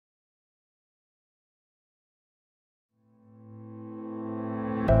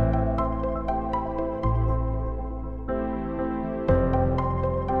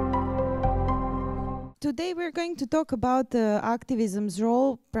today we're going to talk about activism's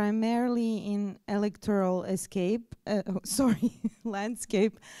role primarily in electoral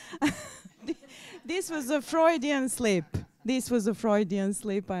landscape. This was a Freudian slip.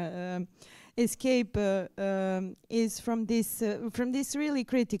 Escape is from this really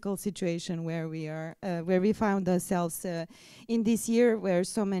critical situation where we are, where we found ourselves in this year, where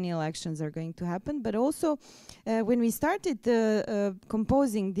so many elections are going to happen. But also, when we started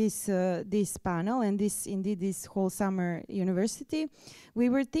composing this panel and this whole summer university, we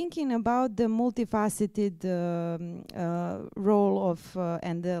were thinking about the multifaceted role of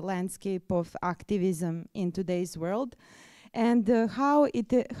and the landscape of activism in today's world. And how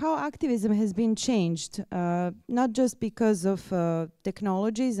activism has been changed, not just because of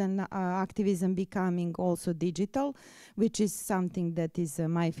technologies and activism becoming also digital, which is something that is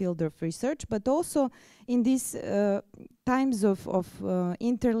my field of research, but also in these times of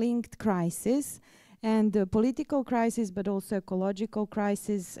interlinked crisis and political crisis, but also ecological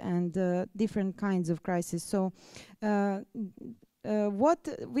crisis and different kinds of crisis. So what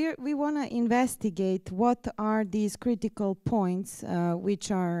we want to investigate, what are these critical points which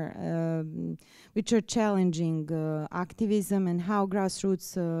are challenging activism, and how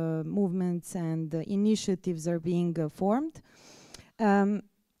grassroots movements and initiatives are being formed.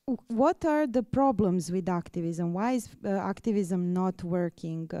 What are the problems with activism? Why is activism not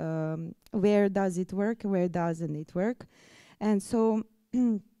working? Where does it work? Where doesn't it work? And so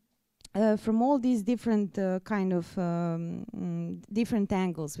from all these different different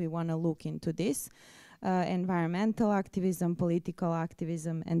angles, we want to look into this environmental activism, political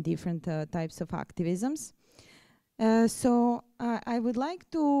activism, and different types of activisms. So I would like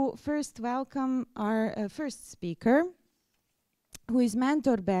to first welcome our first speaker, who is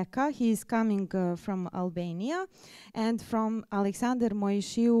Mentor Beka. He is coming from Albania and from Alexander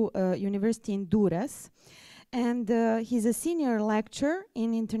Moisiu University in Durrës. And he's a senior lecturer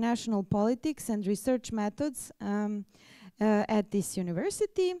in international politics and research methods at this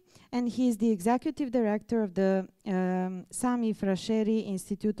university. And he's the executive director of the Sami Frasheri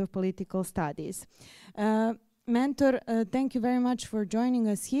Institute of Political Studies. Mentor, thank you very much for joining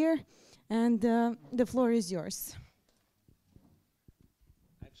us here. And the floor is yours.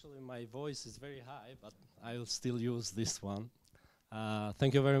 Actually, my voice is very high, but I'll still use this one.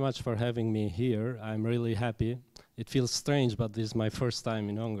 Thank you very much for having me here. I'm really happy. It feels strange, but this is my first time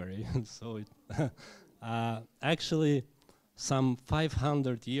in Hungary. So actually, some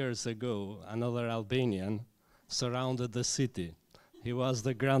 500 years ago, another Albanian surrounded the city. He was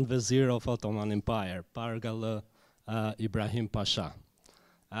the Grand Vizier of Ottoman Empire, Pargalı Ibrahim Pasha.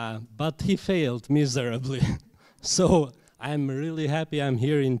 But he failed miserably. So I'm really happy I'm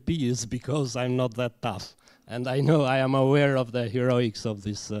here in peace, because I'm not that tough. And I know I am aware of the heroics of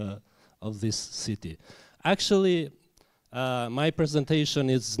this city. Actually, my presentation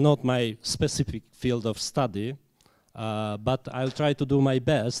is not my specific field of study, but I'll try to do my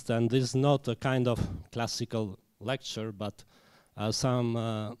best. And this is not a kind of classical lecture, but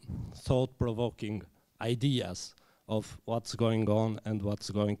some thought-provoking ideas of what's going on and what's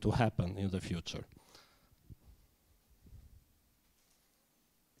going to happen in the future.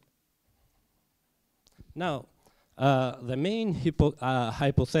 Now, the main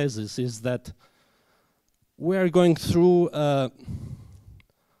hypothesis is that we are going through a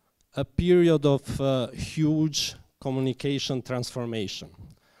period of huge communication transformation.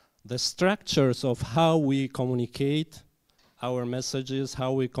 The structures of how we communicate our messages,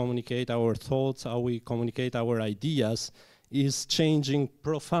 how we communicate our thoughts, how we communicate our ideas is changing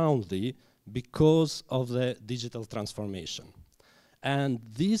profoundly because of the digital transformation. And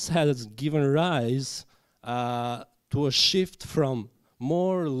this has given rise to a shift from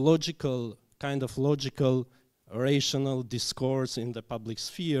more logical, rational discourse in the public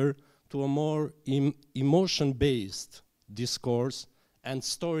sphere to a more emotion-based discourse and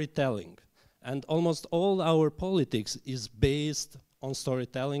storytelling. And almost all our politics is based on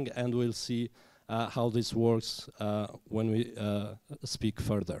storytelling, and we'll see how this works when we speak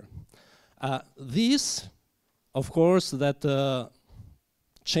further. This, of course, that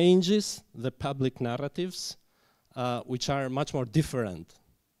changes the public narratives, which are much more different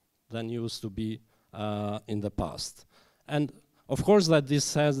than used to be in the past. And of course that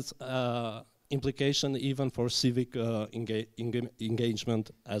this has implication even for civic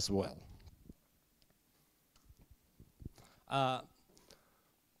engagement as well.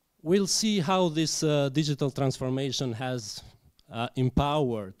 We'll see how this digital transformation has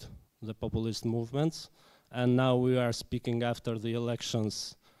empowered the populist movements. And now we are speaking after the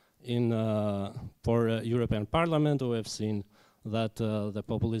elections for European Parliament. We have seen that the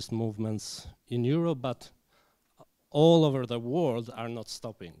populist movements in Europe, but all over the world, are not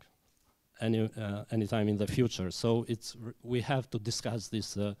stopping anytime in the future. So we have to discuss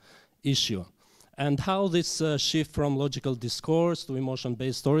this issue. And how this shift from logical discourse to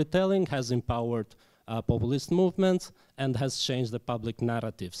emotion-based storytelling has empowered populist movements and has changed the public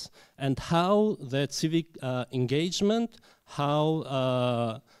narratives. And how the civic engagement,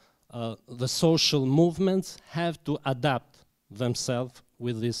 how the social movements have to adapt themselves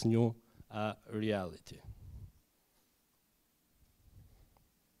with this new reality.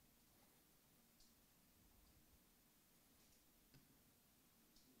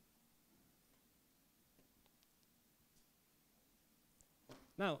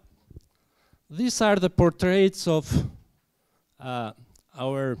 Now, these are the portraits of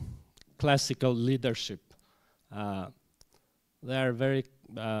our classical leadership. They are very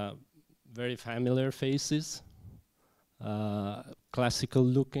familiar faces, classical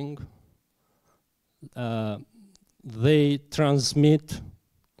looking. They transmit,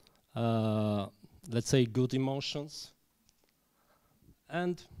 let's say, good emotions.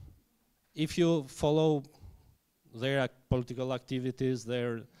 And if you follow their political activities,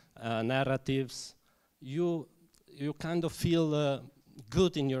 their narratives, you kind of feel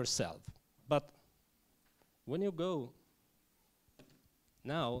good in yourself. But when you go,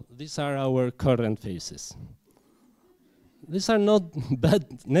 now these are our current faces. These are not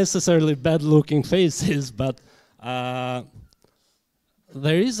necessarily bad-looking faces, but there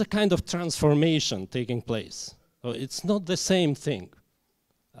is a kind of transformation taking place. So it's not the same thing.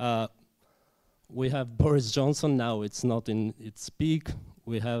 We have Boris Johnson now, it's not in its peak.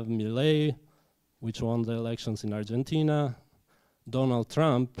 We have Milei, which won the elections in Argentina. Donald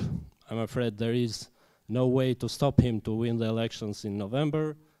Trump, I'm afraid there is no way to stop him to win the elections in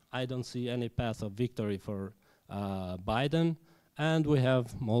November. I don't see any path of victory for Biden. And we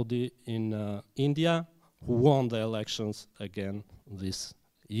have Modi in India, who won the elections again this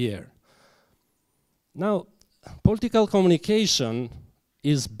year. Now, political communication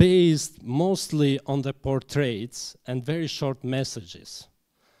is based mostly on the portraits and very short messages.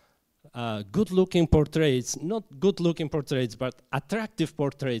 Good-looking portraits, not good-looking portraits, but attractive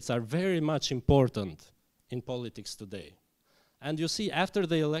portraits are very much important in politics today. And you see, after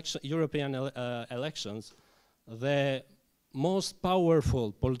the European elections, the most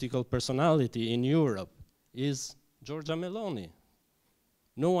powerful political personality in Europe is Giorgia Meloni.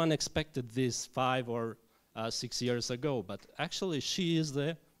 No one expected this 5 or 6 years ago, but actually she is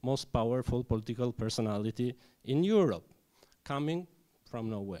the most powerful political personality in Europe, coming from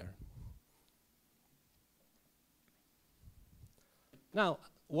nowhere. Now,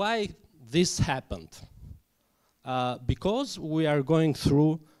 why this happened? Because we are going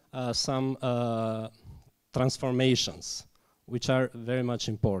through some transformations, which are very much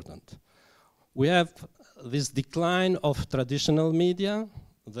important. We have this decline of traditional media,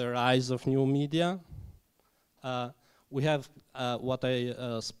 the rise of new media. We have what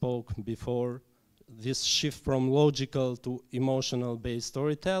I spoke before, this shift from logical to emotional-based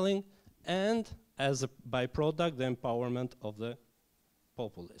storytelling, and as a byproduct, the empowerment of the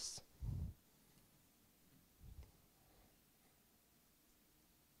populists.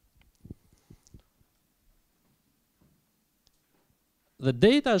 The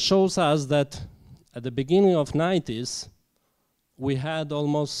data shows us that at the beginning of 90s, we had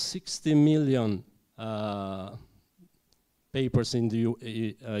almost 60 million papers in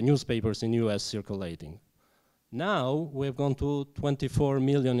the newspapers in US circulating. Now we've gone to 24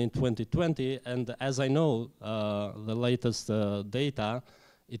 million in 2020, and as I know, the latest data,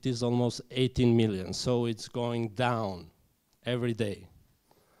 it is almost 18 million, so it's going down every day.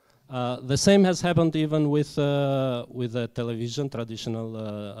 The same has happened even with the television,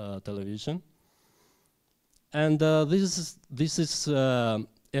 traditional television. And this is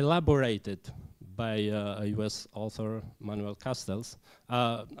elaborated by a US author, Manuel Castells.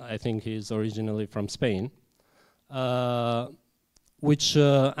 I think he's originally from Spain, which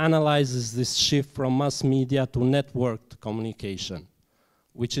analyzes this shift from mass media to networked communication,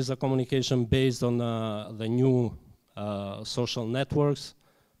 which is a communication based on the new social networks,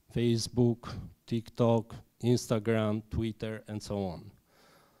 Facebook, TikTok, Instagram, Twitter, and so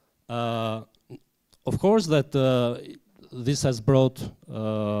on. Of course that this has brought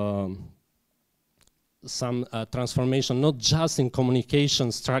some transformation, not just in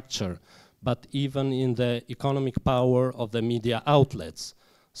communication structure, but even in the economic power of the media outlets.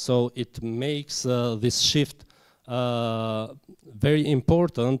 So it makes this shift very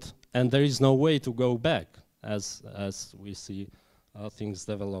important, and there is no way to go back as we see things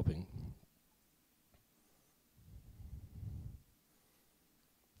developing.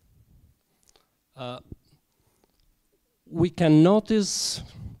 we can notice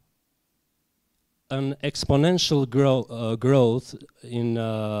an exponential growth in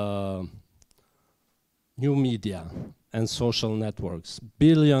new media and social networks.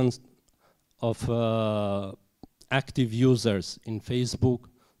 Billions of active users in Facebook,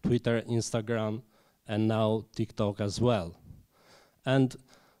 Twitter, Instagram, and now TikTok as well. And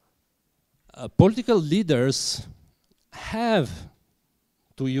political leaders have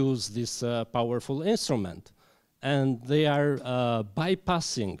to use this powerful instrument, and they are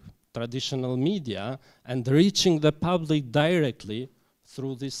bypassing traditional media and reaching the public directly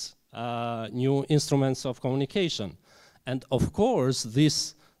through these new instruments of communication. And of course,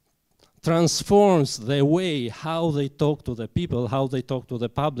 this transforms the way how they talk to the people, how they talk to the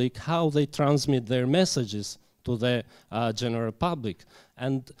public, how they transmit their messages to the general public.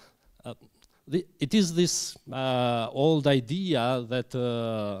 And it is this old idea that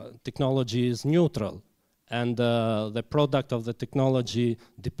technology is neutral, and the product of the technology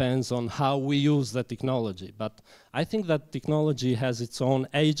depends on how we use the technology. But I think that technology has its own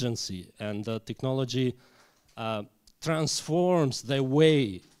agency, and technology transforms the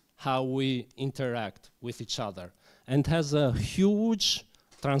way how we interact with each other, and has a huge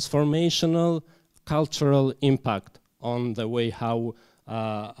transformational cultural impact on the way how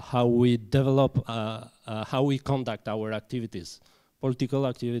we develop, how we conduct our activities, political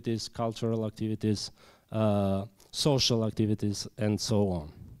activities, cultural activities, social activities, and so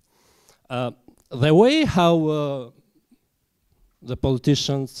on. The way how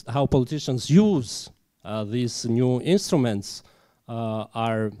politicians use these new instruments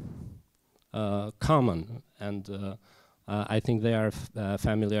are common, and I think they are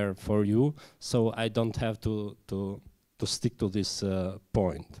familiar for you, so I don't have to stick to this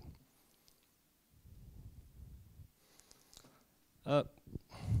point.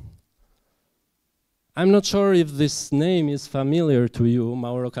 I'm not sure if this name is familiar to you.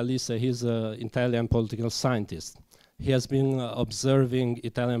 Mauro Calise, he's an Italian political scientist. He has been observing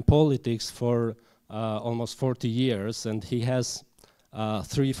Italian politics for almost 40 years, and he has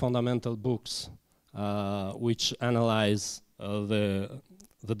 3 fundamental books which analyze the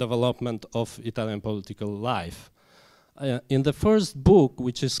development of Italian political life. In the first book,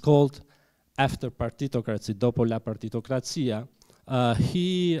 which is called After Partitocracy, Dopo la Partitocrazia,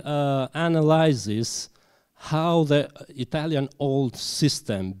 he analyzes how the Italian old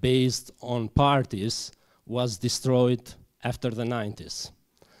system based on parties was destroyed after the 90s.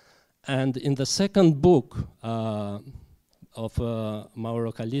 And in the second book of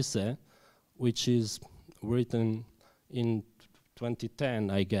Mauro Calise, which is written in 2010,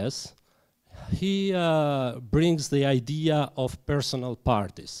 I guess, he brings the idea of personal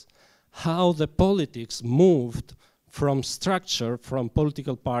parties, how the politics moved from structure, from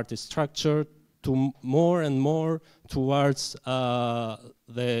political party structure, to more and more towards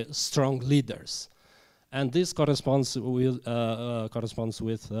the strong leaders. And this corresponds with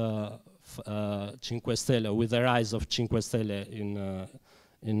Cinque Stelle, with the rise of Cinque Stelle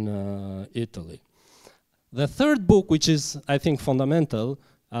in Italy. The third book, which is, I think, fundamental,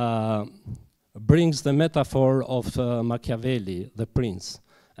 brings the metaphor of Machiavelli, the prince,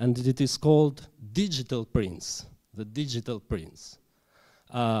 and it is called Digital Prince, the Digital Prince.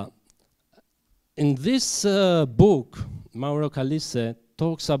 In this book, Mauro Calise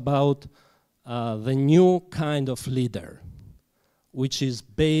talks about the new kind of leader, which is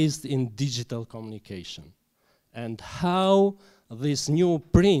based in digital communication, and how this new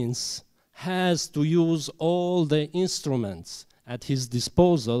prince has to use all the instruments at his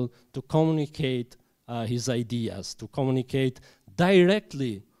disposal to communicate his ideas, to communicate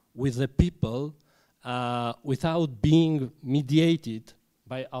directly with the people without being mediated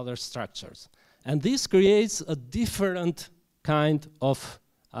by other structures. And this creates a different kind of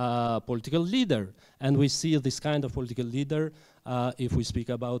political leader. And we see this kind of political leader if we speak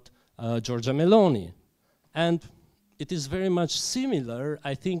about Giorgia Meloni. And it is very much similar,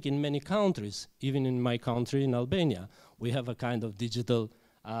 I think, in many countries, even in my country, in Albania. We have a kind of digital,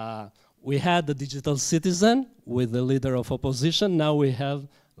 we had the digital citizen with the leader of opposition. Now we have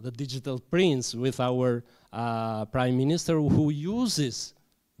the digital prince with our prime minister, who uses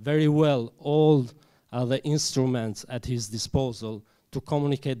very well all the instruments at his disposal to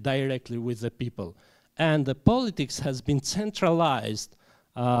communicate directly with the people. And the politics has been centralized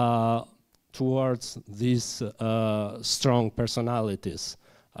towards these strong personalities,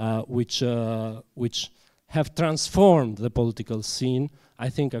 which have transformed the political scene, I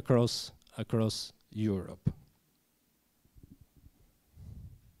think, across Europe.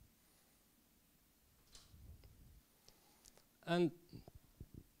 And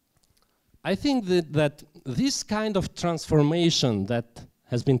I think that this kind of transformation that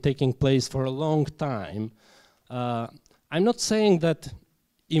has been taking place for a long time, I'm not saying that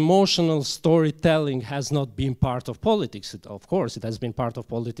emotional storytelling has not been part of politics. Of course, it has been part of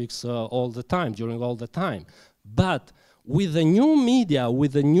politics all the time, during all the time. But with the new media,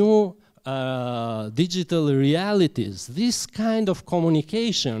 with the new digital realities, this kind of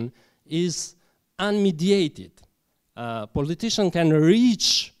communication is unmediated. Politicians can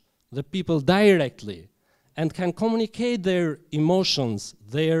reach the people directly and can communicate their emotions,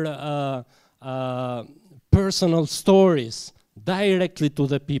 their personal stories directly to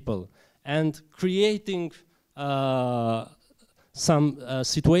the people, and creating some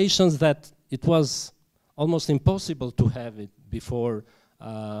situations that it was almost impossible to have it before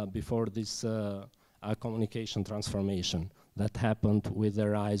this communication transformation that happened with the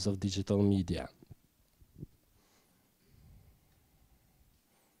rise of digital media.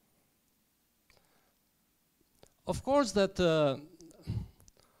 Of course that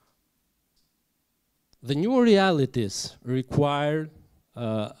the new realities require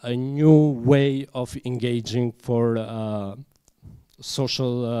a new way of engaging for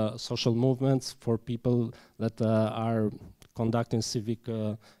social movements, for people that are conducting civic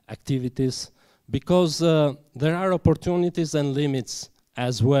activities, because there are opportunities and limits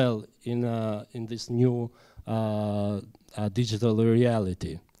as well in this new digital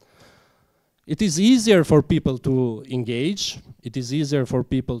reality. It is easier for people to engage. It is easier for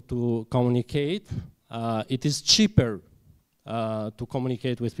people to communicate. It is cheaper to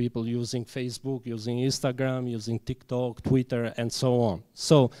communicate with people using Facebook, using Instagram, using TikTok, Twitter, and so on.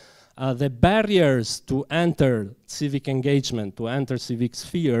 So the barriers to enter civic engagement, to enter civic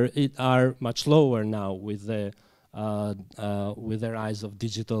sphere, are much lower now with the rise of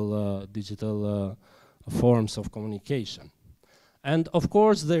digital forms of communication. And of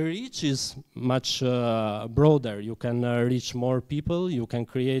course, the reach is much broader. You can reach more people, you can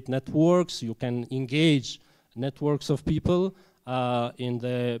create networks, you can engage networks of people in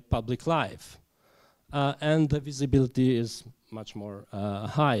the public life. And the visibility is much more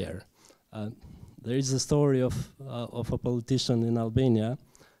higher. There is a story of a politician in Albania.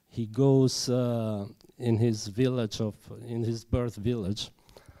 He goes in his village, in his birth village,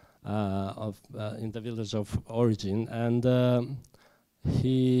 in the village of origin, and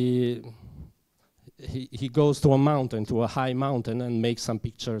he goes to a mountain, to a high mountain, and makes some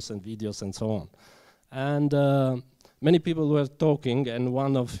pictures and videos and so on. And many people were talking, and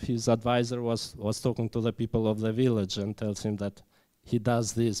one of his advisors was talking to the people of the village and tells him that he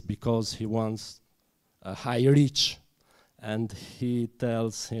does this because he wants a high reach. And he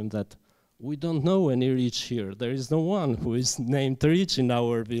tells him that we don't know any Rich here. There is no one who is named Rich in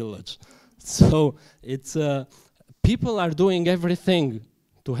our village. So it's people are doing everything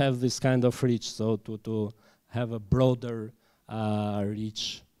to have this kind of reach, so to have a broader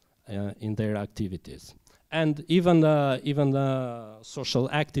reach in their activities. And even social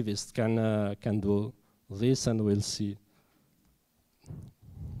activists can do this, and we'll see.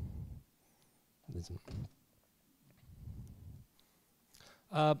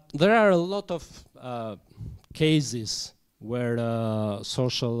 There are a lot of cases where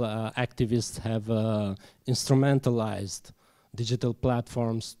social activists have instrumentalized digital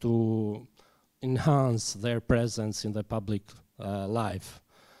platforms to enhance their presence in the public life.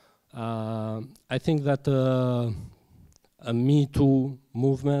 I think that a Me Too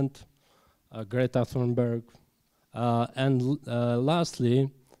movement, Greta Thunberg, and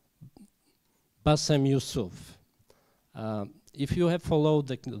lastly, Bassem Youssef. If you have followed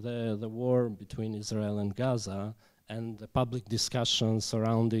the war between Israel and Gaza and the public discussion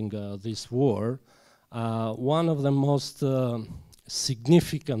surrounding this war, one of the most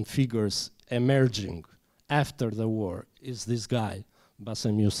significant figures emerging after the war is this guy,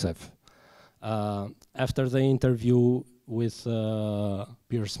 Bassem Youssef. After the interview with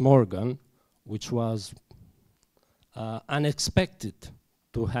Piers Morgan, which was unexpected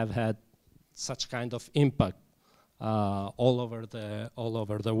to have had such kind of impact all over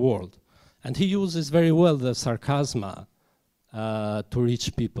the world. And he uses very well the sarcasm to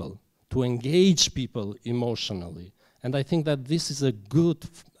reach people, to engage people emotionally. And I think that this is a good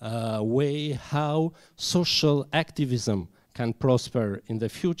way how social activism can prosper in the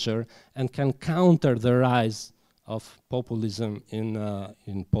future and can counter the rise of populism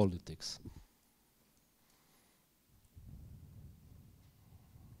in politics.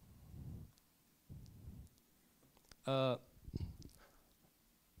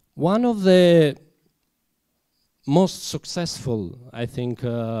 One of the most successful, I think,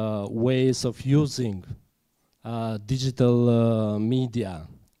 ways of using digital media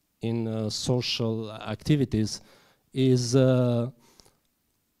in social activities is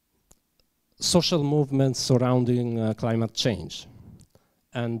social movements surrounding climate change.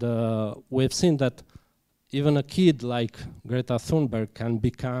 And we've seen that even a kid like Greta Thunberg can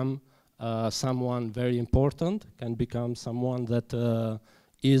become someone very important, can become someone that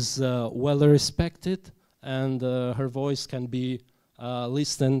is well respected, and her voice can be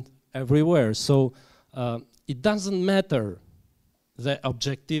listened everywhere. So it doesn't matter the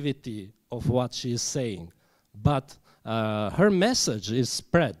objectivity of what she is saying, but her message is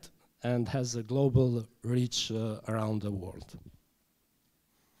spread and has a global reach around the world.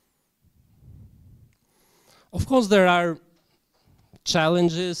 Of course, there are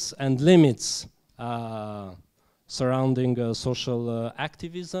challenges and limits surrounding social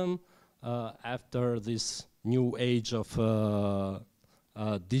activism after this new age of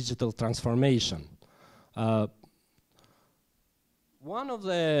digital transformation. One of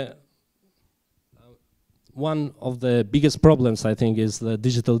the biggest problems, I think, is the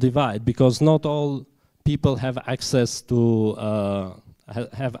digital divide, because not all people have access to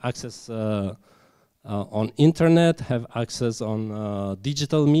on internet, have access on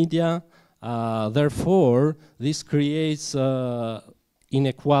digital media. Therefore, this creates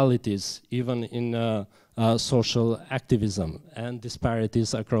inequalities even in social activism and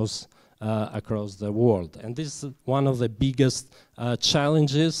disparities across the world. And this is one of the biggest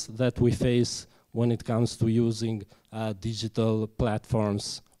challenges that we face when it comes to using digital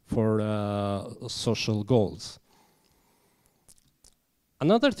platforms for social goals.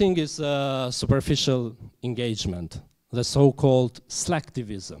 Another thing is superficial engagement, the so-called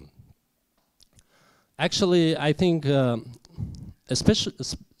slacktivism. Actually, I think,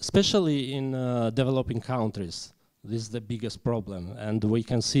 especially in developing countries, this is the biggest problem. And we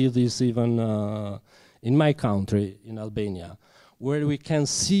can see this even in my country, in Albania, where we can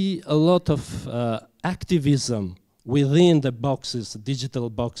see a lot of activism within the boxes,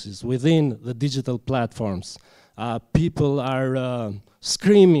 digital boxes, within the digital platforms. People are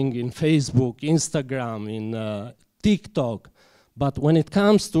screaming in Facebook, Instagram, in TikTok. But when it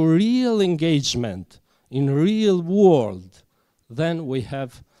comes to real engagement in real world, then we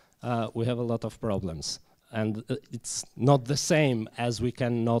have a lot of problems. And it's not the same as we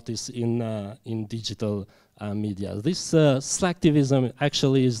can notice in digital media. This slacktivism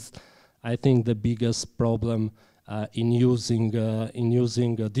actually is, I think, the biggest problem in using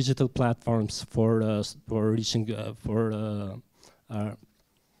digital platforms for reaching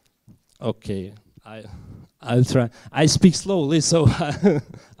okay, I'll try. I speak slowly, so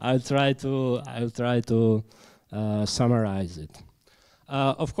I'll try to summarize it.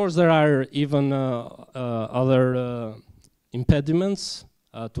 Of course, there are even other impediments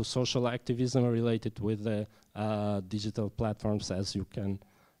to social activism related with the digital platforms, as you can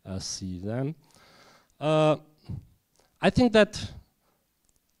see them. I think that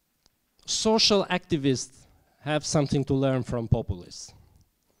social activists have something to learn from populists.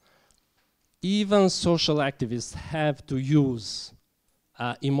 Even social activists have to use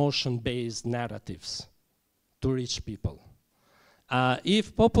emotion-based narratives to reach people.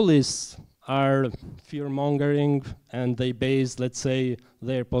 If populists are fear-mongering and they base, let's say,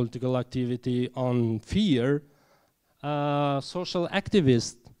 their political activity on fear, social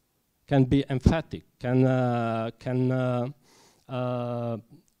activists can be emphatic, can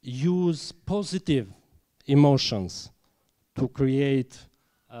use positive emotions to create,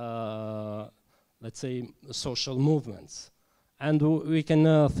 let's say, social movements. And we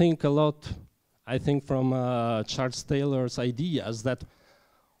can think a lot, I think, from Charles Taylor's ideas that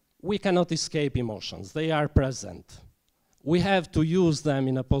we cannot escape emotions. They are present. We have to use them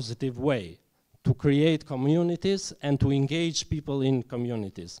in a positive way to create communities and to engage people in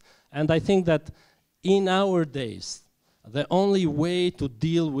communities. And I think that in our days, the only way to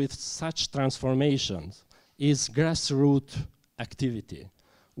deal with such transformations is grassroots activity,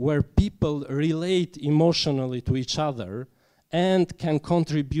 where people relate emotionally to each other and can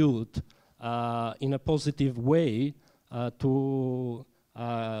contribute in a positive way to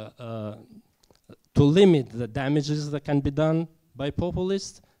limit the damages that can be done by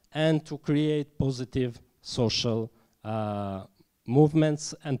populists and to create positive social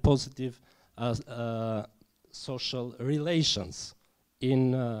movements and positive social relations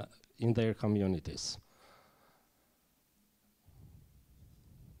in their communities.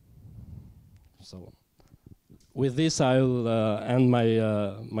 So, with this, I'll end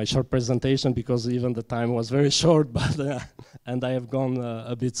my short presentation, because even the time was very short, but and I have gone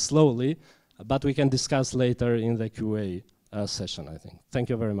a bit slowly. But we can discuss later in the Q&A session, I think. Thank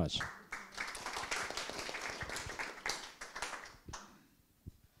you very much.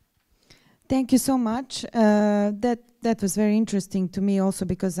 Thank you so much. That was very interesting to me also,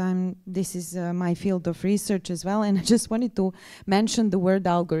 because this is my field of research as well, and I just wanted to mention the word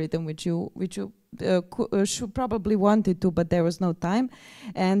algorithm, which you should probably wanted to, but there was no time.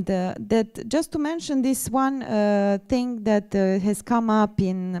 And that just to mention this one thing that has come up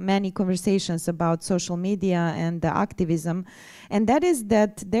in many conversations about social media and activism, and that is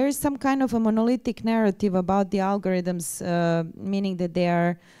that there is some kind of a monolithic narrative about the algorithms, meaning that they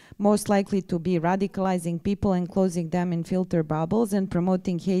are most likely to be radicalizing people and closing them in filter bubbles and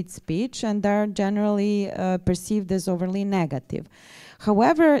promoting hate speech, and are generally perceived as overly negative.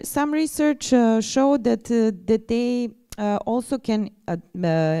 However, some research showed that they also can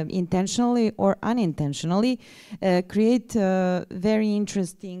intentionally or unintentionally create very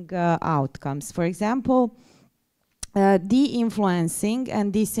interesting outcomes. For example, de-influencing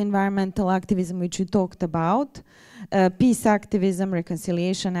and this environmental activism which you talked about, peace activism,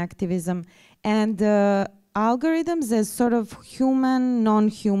 reconciliation activism, and algorithms as sort of human,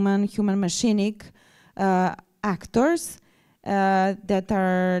 non-human, human-machinic actors that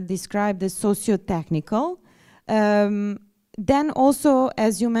are described as socio-technical. Then also,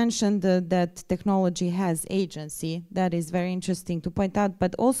 as you mentioned, that technology has agency. That is very interesting to point out,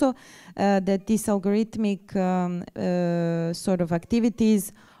 but also that these algorithmic sort of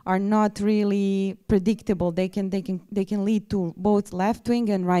activities are not really predictable. They can lead to both left-wing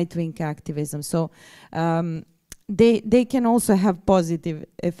and right-wing activism. So they can also have positive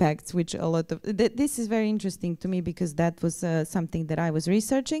effects, which a lot of this is very interesting to me, because that was something that I was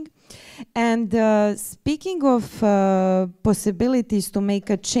researching. And speaking of possibilities to make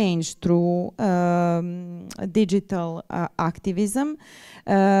a change through digital activism,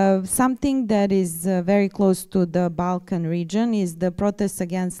 something that is very close to the Balkan region is the protests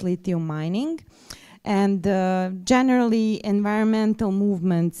against lithium mining, and generally environmental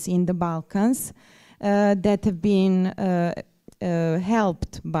movements in the Balkans that have been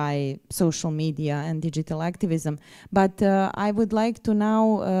helped by social media and digital activism. But I would like to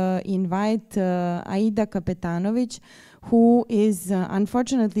now invite Aida Kapetanovic, who is,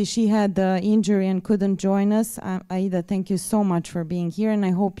 unfortunately, she had an injury and couldn't join us. Aida, thank you so much for being here, and I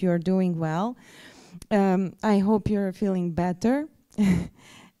hope you're doing well. I hope you're feeling better.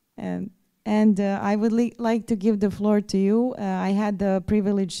 And I would like to give the floor to you. I had the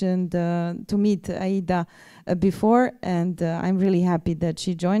privilege to meet Aida before, and I'm really happy that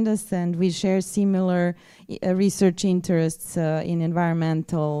she joined us, and we share similar research interests in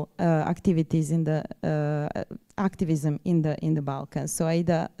environmental activities in the activism in the Balkans. So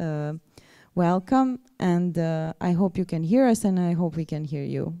Aida, welcome, and I hope you can hear us, and I hope we can hear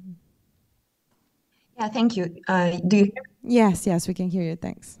you. Yeah, thank you. Do you hear me? Yes, we can hear you.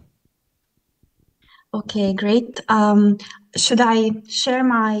 Thanks. Okay, great. Should I share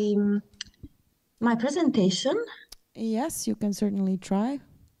my presentation? Yes, you can certainly try.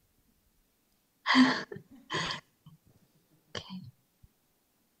 Okay.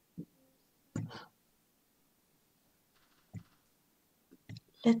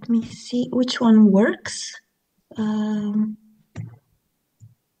 Let me see which one works. Can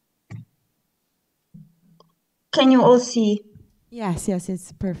you all see? Yes,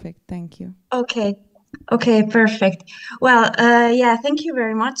 it's perfect. Thank you. Okay, perfect. Well, yeah, thank you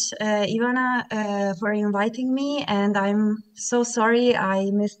very much, Ivana, for inviting me. And I'm so sorry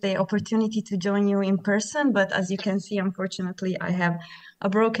I missed the opportunity to join you in person. But as you can see, unfortunately, I have a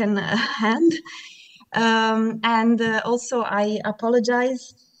broken hand. And also, I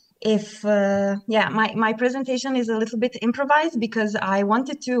apologize if, yeah, my presentation is a little bit improvised, because I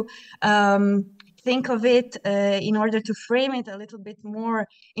wanted to think of it in order to frame it a little bit more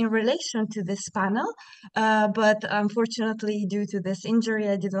in relation to this panel. But unfortunately, due to this injury,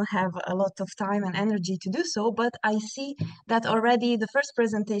 I didn't have a lot of time and energy to do so. But I see that already the first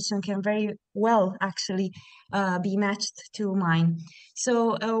presentation can very well actually be matched to mine.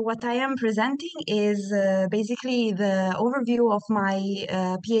 So what I am presenting is basically the overview of my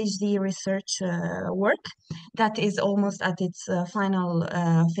PhD research work that is almost at its final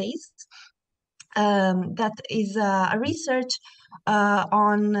phase. That is a research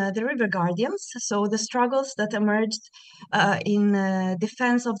on the river guardians, so the struggles that emerged in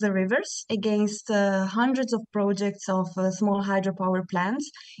defense of the rivers against hundreds of projects of small hydropower plants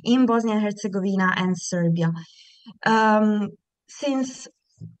in Bosnia and Herzegovina and Serbia. Since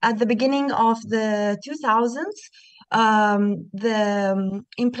at the beginning of the 2000s, the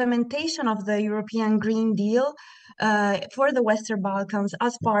implementation of the European Green Deal for the Western Balkans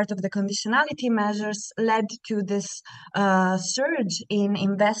as part of the conditionality measures led to this surge in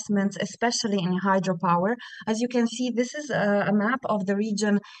investments, especially in hydropower. As you can see, this is a map of the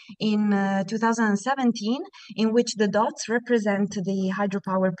region in 2017, in which the dots represent the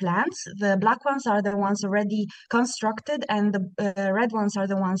hydropower plants. The black ones are the ones already constructed, and the red ones are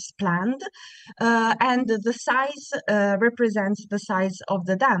the ones planned. And the size represents the size of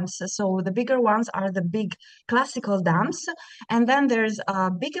the dams. So the bigger ones are the big classical dams, and then there's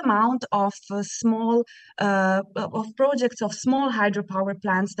a big amount of small of projects of small hydropower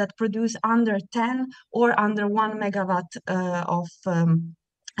plants that produce under 10 or under 1 megawatt of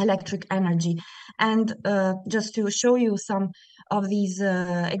electric energy. And just to show you some of these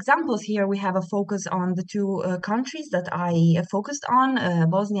examples here, we have a focus on the two countries that I focused on,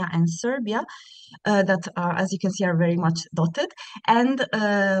 Bosnia and Serbia, that are, as you can see, are very much dotted. And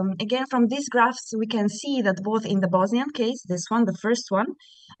again, from these graphs, we can see that both in the Bosnian case, this one, the first one,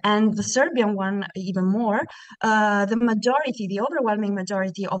 and the Serbian one even more, the majority, the overwhelming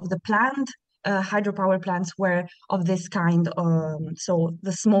majority of the planned hydropower plants were of this kind, so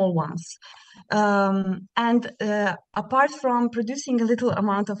the small ones. And apart from producing a little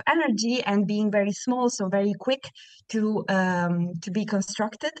amount of energy and being very small, so very quick to be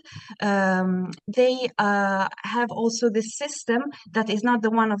constructed, they have also this system that is not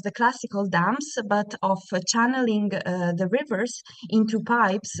the one of the classical dams, but of channeling the rivers into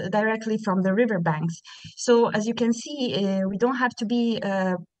pipes directly from the riverbanks. So as you can see, we don't have to be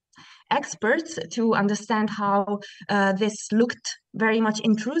experts to understand how this looked very much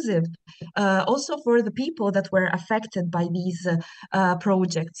intrusive, also for the people that were affected by these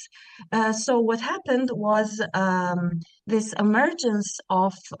projects. So what happened was this emergence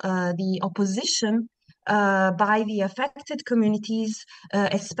of the opposition by the affected communities,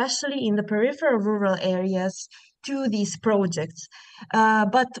 especially in the peripheral rural areas, to these projects.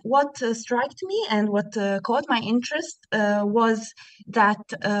 But what struck me and what caught my interest was that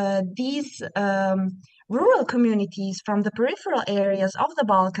these rural communities from the peripheral areas of the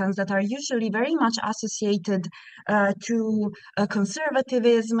Balkans that are usually very much associated to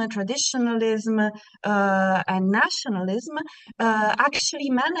conservatism, traditionalism, and nationalism, actually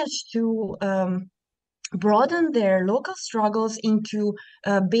managed to broaden their local struggles into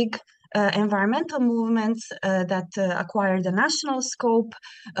big environmental movements that acquire the national scope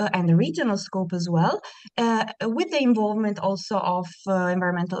and the regional scope as well, with the involvement also of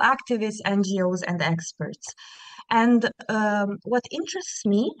environmental activists, NGOs, and experts. And what interests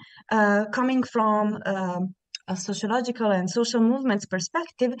me, coming from a sociological and social movements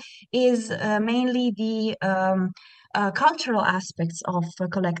perspective, is mainly the cultural aspects of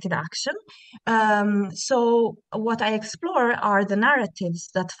collective action. So what I explore are the narratives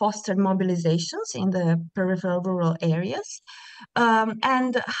that fostered mobilizations in the peripheral rural areas,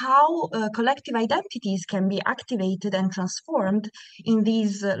 and how collective identities can be activated and transformed in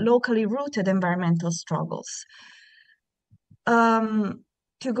these locally rooted environmental struggles.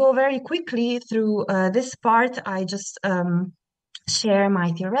 To go very quickly through this part, I just share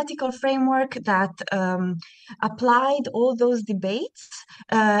my theoretical framework that applied all those debates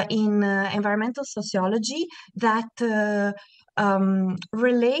in environmental sociology that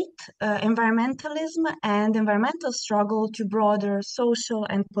relate environmentalism and environmental struggle to broader social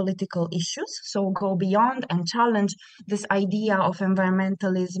and political issues. So go beyond and challenge this idea of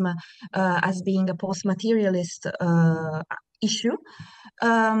environmentalism as being a post-materialist issue.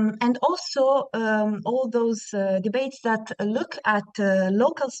 And also all those debates that look at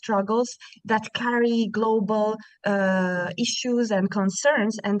local struggles that carry global issues and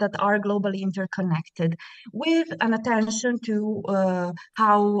concerns and that are globally interconnected, with an attention to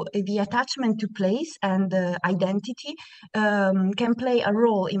how the attachment to place and identity can play a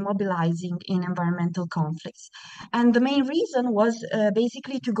role in mobilizing in environmental conflicts. And the main reason was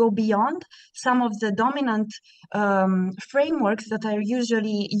basically to go beyond some of the dominant frameworks that are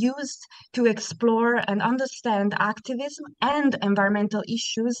usually used to explore and understand activism and environmental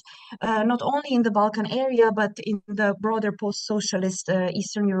issues, not only in the Balkan area, but in the broader post-socialist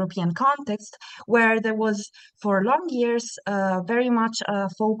Eastern European context, where there was for long years very much a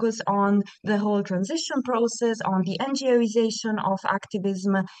focus on the whole transition process, on the NGOization of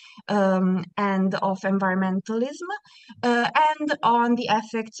activism and of environmentalism, and on the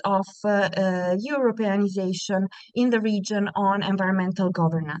effects of Europeanization in the region on environmental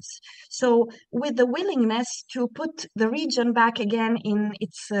governance. So with the willingness to put the region back again in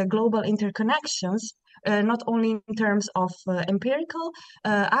its global interconnections, not only in terms of empirical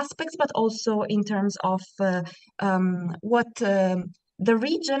aspects, but also in terms of what the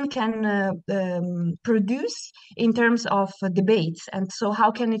region can produce in terms of debates, and so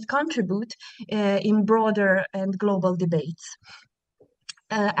how can it contribute in broader and global debates.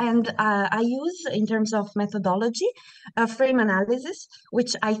 I use, in terms of methodology, frame analysis,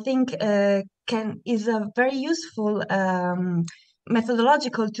 which I think is a very useful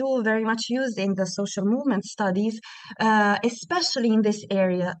methodological tool, very much used in the social movement studies, especially in this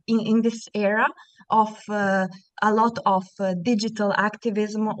area, in this era of a lot of digital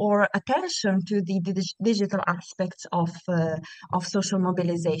activism or attention to the digital aspects of social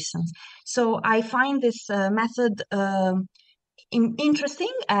mobilizations. So I find this method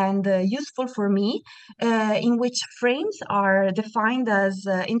interesting and useful for me, in which frames are defined as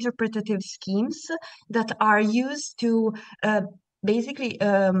interpretative schemes that are used to basically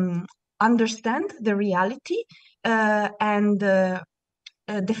understand the reality and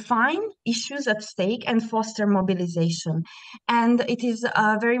define issues at stake and foster mobilization. And it is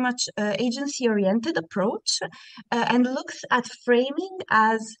a very much agency-oriented approach and looks at framing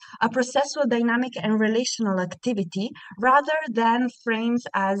as a processual, dynamic, and relational activity rather than frames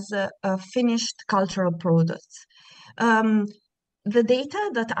as finished cultural products. The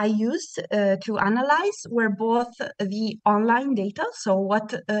data that I used to analyze were both the online data, so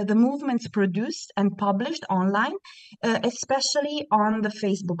what the movements produced and published online, especially on the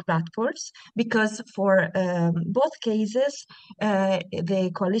Facebook platforms, because for both cases, the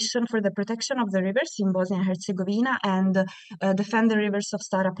Coalition for the Protection of the Rivers in Bosnia and Herzegovina and Defend the Rivers of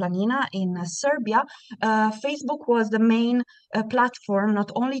Stara Planina in Serbia, Facebook was the main platform not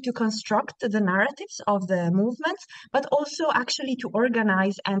only to construct the narratives of the movements, but also actually to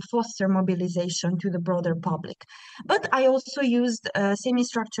organize and foster mobilization to the broader public. But I also used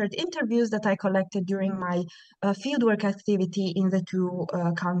semi-structured interviews that I collected during my fieldwork activity in the two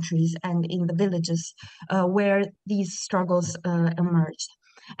countries and in the villages where these struggles emerged.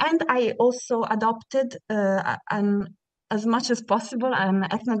 And I also adopted as much as possible an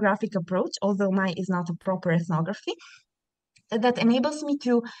ethnographic approach, although mine is not a proper ethnography, that enables me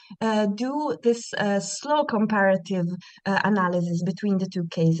to do this slow comparative analysis between the two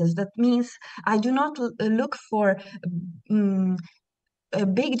cases. That means I do not look for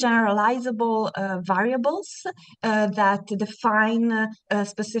big generalizable variables that define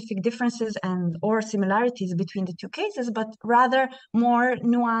specific differences and or similarities between the two cases, but rather more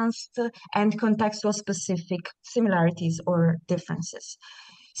nuanced and contextual specific similarities or differences.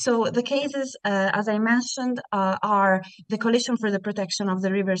 So the cases, as I mentioned, are the Coalition for the Protection of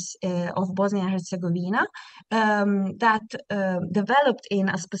the Rivers of Bosnia and Herzegovina that developed in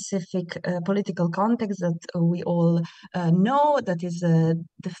a specific political context that we all know, that is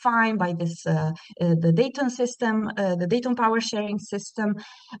defined by this the Dayton system, the Dayton power sharing system,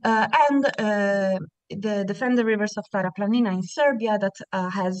 and the Defend the Rivers of Stara Planina in Serbia that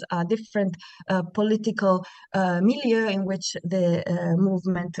has a different political milieu in which the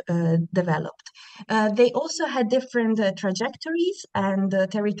movement developed. They also had different trajectories and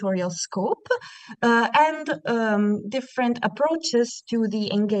territorial scope and different approaches to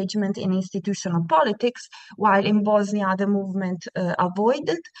the engagement in institutional politics, while in Bosnia the movement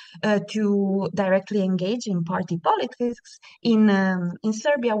avoided to directly engage in party politics. In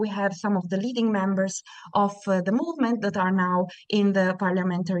Serbia we have some of the leading members of the movement that are now in the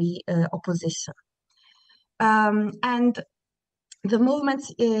parliamentary opposition. And the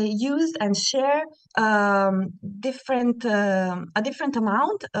movements used and share a different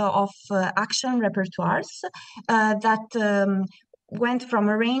amount of action repertoires that went from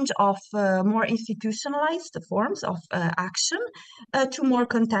a range of more institutionalized forms of action to more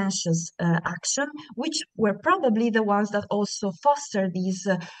contentious action, which were probably the ones that also foster these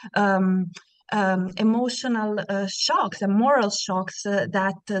emotional shocks and moral shocks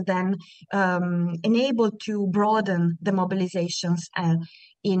that then enable to broaden the mobilizations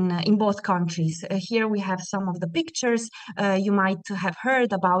in both countries. Here we have some of the pictures. You might have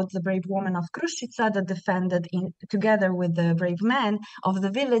heard about the brave woman of Kruščica that defended together with the brave men of the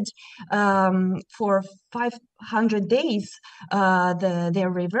village for 500 days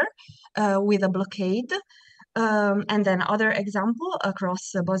their river with a blockade. And then other example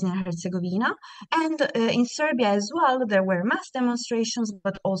across Bosnia and Herzegovina. And in Serbia as well, there were mass demonstrations,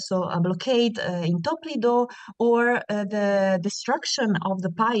 but also a blockade in Toplido or the destruction of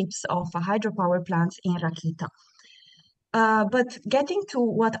the pipes of hydropower plants in Rakita. But getting to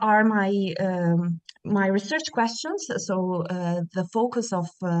what are my research questions, so the focus of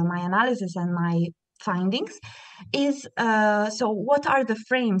my analysis and my findings is, so what are the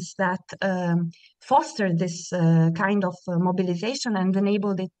frames that foster this kind of mobilization and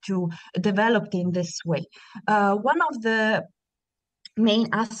enabled it to develop in this way? One of the main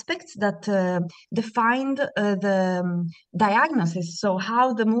aspects that defined the diagnosis. So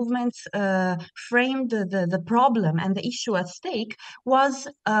how the movements framed the problem and the issue at stake was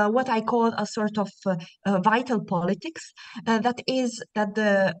what I call a sort of vital politics. That is that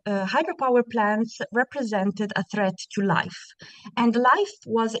the hydropower plants represented a threat to life. And life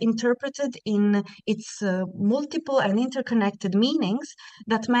was interpreted in its multiple and interconnected meanings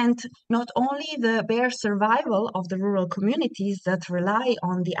that meant not only the bare survival of the rural communities that rely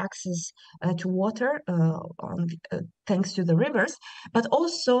on the access to water thanks to the rivers, but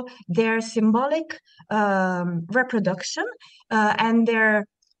also their symbolic reproduction and their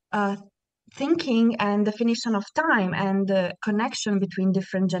thinking and definition of time and the connection between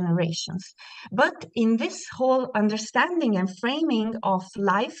different generations. But in this whole understanding and framing of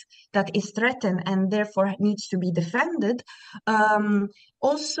life that is threatened and therefore needs to be defended,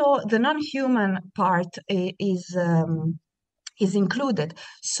 also the non-human part is included.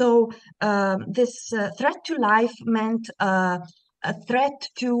 So this threat to life meant a threat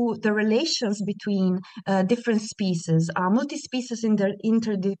to the relations between different species, multi-species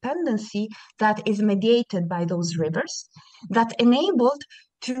interdependency that is mediated by those rivers, that enabled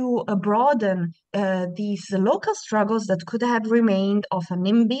to broaden these local struggles that could have remained of a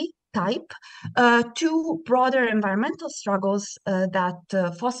NIMBY type to broader environmental struggles that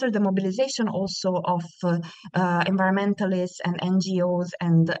foster the mobilization also of environmentalists and NGOs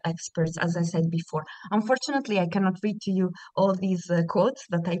and experts, as I said before. Unfortunately, I cannot read to you all these quotes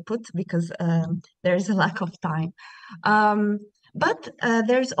that I put because there is a lack of time. But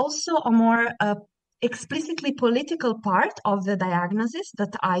there's also a more explicitly political part of the diagnosis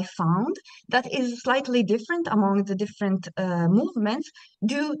that I found that is slightly different among the different movements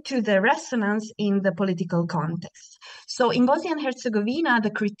due to the resonance in the political context. So in Bosnia and Herzegovina,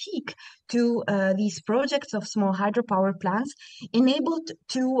 the critique to these projects of small hydropower plants enabled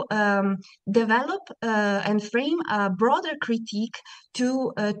to develop and frame a broader critique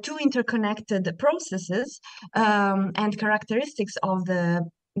to two interconnected processes and characteristics of the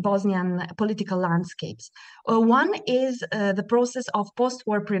Bosnian political landscapes. One is the process of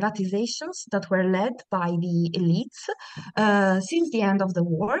post-war privatizations that were led by the elites since the end of the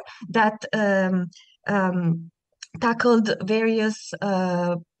war that tackled various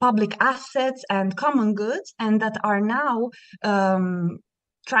public assets and common goods and that are now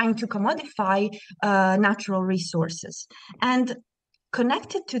trying to commodify natural resources. And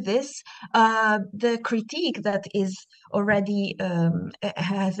connected to this, the critique that is already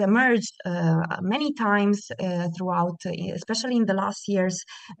has emerged many times throughout, especially in the last years,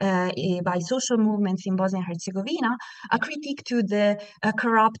 by social movements in Bosnia and Herzegovina, a critique to the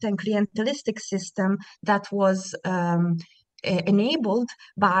corrupt and clientelistic system that was enabled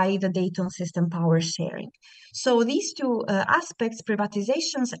by the Dayton system power sharing. So these two aspects,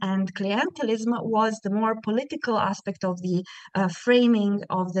 privatizations and clientelism, was the more political aspect of the framing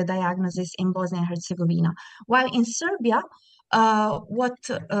of the diagnosis in Bosnia and Herzegovina. While in Serbia,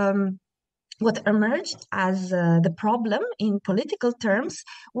 what emerged as the problem in political terms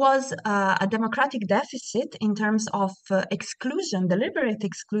was a democratic deficit in terms of exclusion, deliberate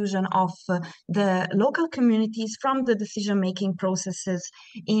exclusion of the local communities from the decision-making processes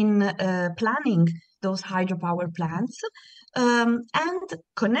in planning those hydropower plants. And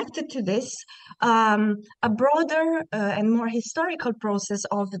connected to this, a broader and more historical process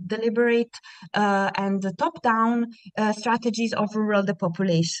of deliberate and top-down strategies of rural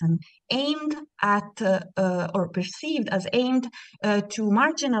depopulation aimed at or perceived as aimed to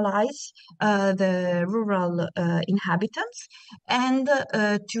marginalize the rural inhabitants and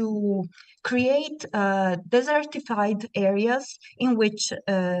to create desertified areas in which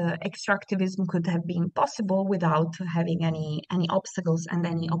extractivism could have been possible without having any obstacles and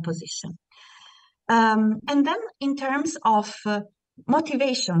any opposition. And then in terms of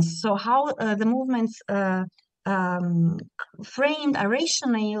motivations, so how the movements framed a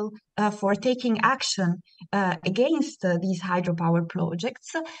rationale for taking action against these hydropower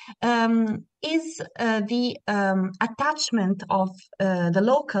projects is the attachment of the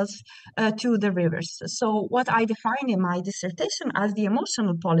locals to the rivers. So what I define in my dissertation as the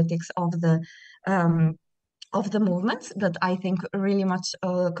emotional politics of the movements that I think really much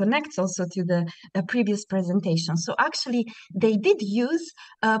connects also to the previous presentation. So actually, they did use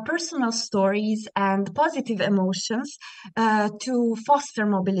personal stories and positive emotions to foster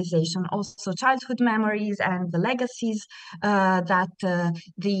mobilization, also childhood memories and the legacies that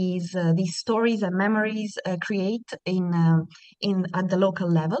these stories and memories create at the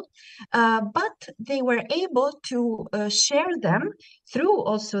local level. But they were able to share them through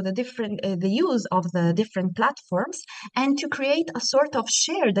also the use of the different platforms, and to create a sort of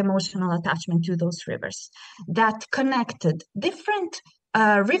shared emotional attachment to those rivers that connected different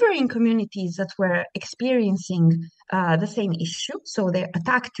riverine communities that were experiencing the same issue, so their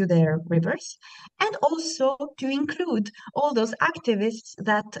attack to their rivers, and also to include all those activists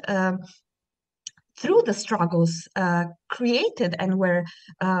that through the struggles created and were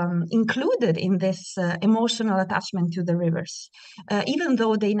included in this emotional attachment to the rivers, even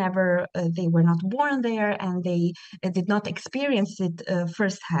though they were not born there and they did not experience it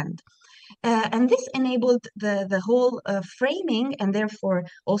firsthand. And this enabled the whole framing, and therefore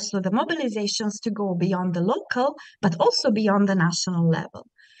also the mobilizations, to go beyond the local, but also beyond the national level.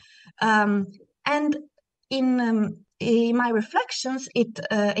 And in my reflections, it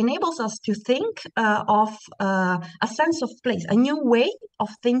enables us to think of a sense of place, a new way of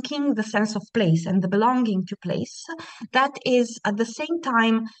thinking the sense of place and the belonging to place that is at the same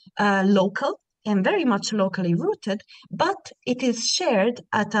time local and very much locally rooted, but it is shared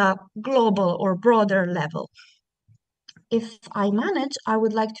at a global or broader level. If I manage, I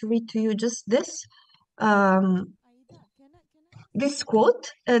would like to read to you just this. This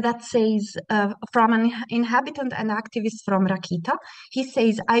quote that says, from an inhabitant and activist from Rakita, he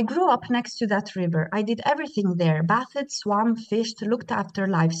says, "I grew up next to that river. I did everything there, bathed, swam, fished, looked after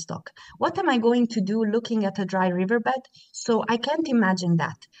livestock. What am I going to do looking at a dry riverbed? So I can't imagine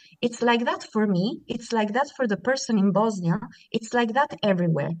that. It's like that for me. It's like that for the person in Bosnia. It's like that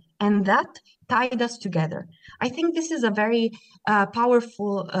everywhere. And that tied us together." I think this is a very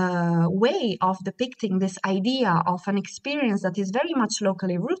powerful way of depicting this idea of an experience that is very much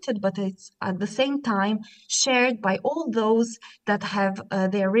locally rooted, but it's at the same time shared by all those that have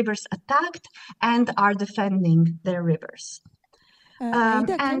their rivers attacked and are defending their rivers.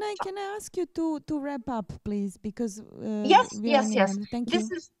 Aida, can I ask you to wrap up, please? Because yes. Thank you.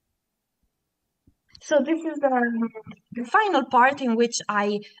 So this is the final part in which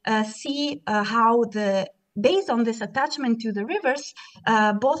I see how based on this attachment to the rivers,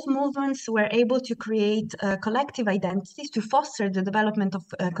 both movements were able to create collective identities, to foster the development of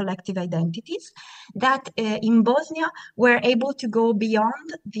collective identities that in Bosnia were able to go beyond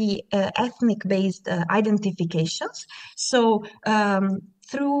the ethnic-based identifications. So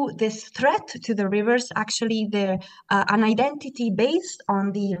through this threat to the rivers, actually an identity based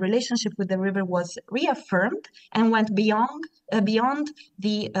on the relationship with the river was reaffirmed and went beyond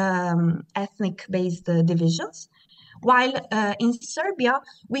the ethnic-based divisions. While in Serbia,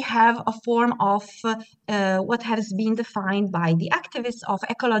 we have a form of what has been defined by the activists of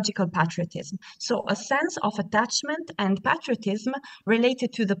ecological patriotism. So a sense of attachment and patriotism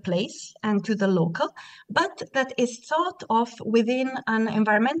related to the place and to the local, but that is thought of within an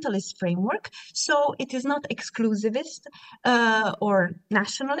environmentalist framework. So it is not exclusivist or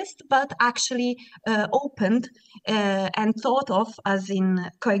nationalist, but actually opened and thought of as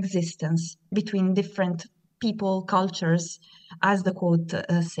in coexistence between different people, cultures, as the quote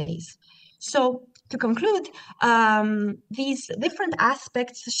says. So to conclude, these different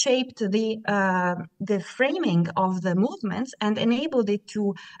aspects shaped the framing of the movements and enabled it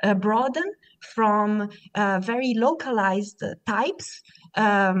to broaden from very localized types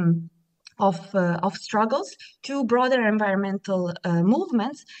of struggles to broader environmental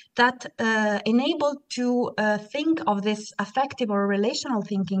movements that enable to think of this affective or relational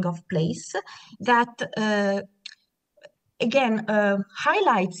thinking of place that again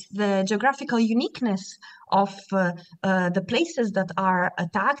highlights the geographical uniqueness of the places that are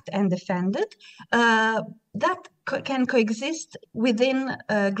attacked and defended that can coexist within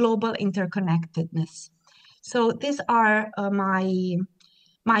global interconnectedness. So these are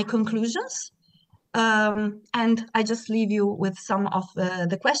my conclusions. And I just leave you with some of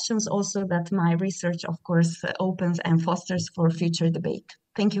the questions also that my research, of course, opens and fosters for future debate.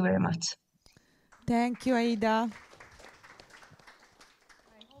 Thank you very much. Thank you, Aida.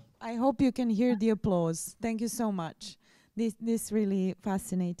 I hope you can hear the applause. Thank you so much. This really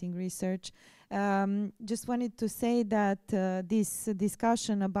fascinating research. Just wanted to say that this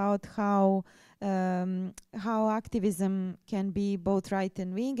discussion about how activism can be both right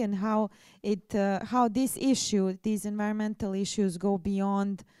and wing, and how these environmental issues go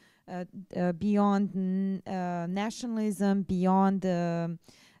beyond nationalism,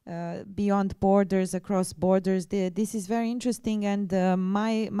 beyond borders, across borders. This is very interesting, and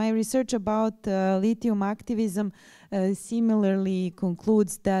my research about lithium activism similarly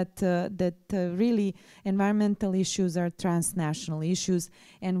concludes that really environmental issues are transnational issues,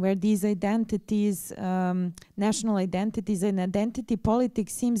 and where these identities, national identities and identity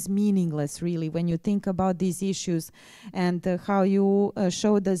politics seems meaningless really when you think about these issues, and how you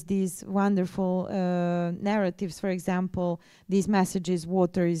showed us these wonderful narratives. For example, these messages,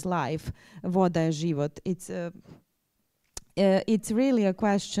 water is life, voda je život. It's really a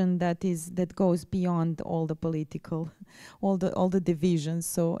question that goes beyond all the political, all the divisions.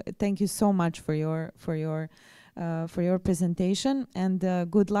 So thank you so much for your presentation, and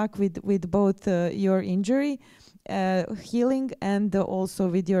good luck with both your injury healing and also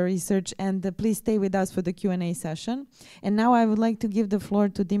with your research, and please stay with us for the Q&A session. And now I would like to give the floor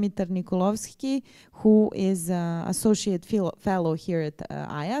to Dimitar Nikolovsky, who is associate fellow here at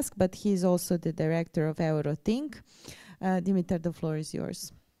IASC, but he's also the director of Eurothink. Dimitar, the floor is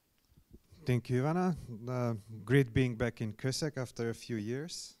yours. Thank you, Ivana. Great being back in Kőszeg after a few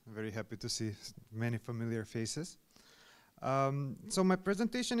years. Very happy to see many familiar faces. So my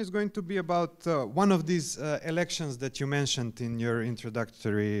presentation is going to be about one of these elections that you mentioned in your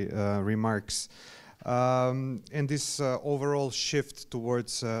introductory remarks, and this overall shift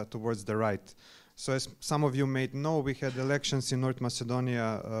towards the right. So as some of you may know, we had elections in North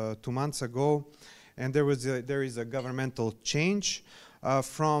Macedonia 2 months ago, and there is a governmental change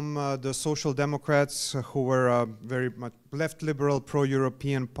from the Social Democrats, who were very much left liberal,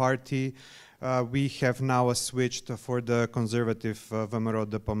 pro-European party. We have now switched for the conservative VMRO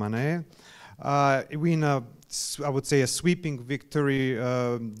de Pomané. We I would say a sweeping victory.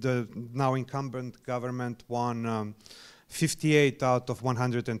 The now incumbent government won 58 out of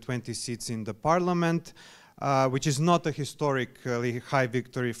 120 seats in the parliament, which is not a historically high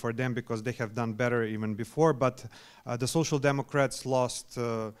victory for them because they have done better even before, but the Social Democrats lost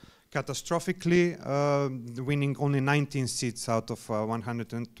catastrophically, winning only 19 seats out of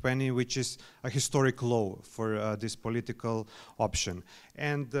 120, which is a historic low for this political option.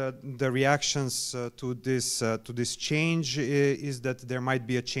 And the reactions to this change is that there might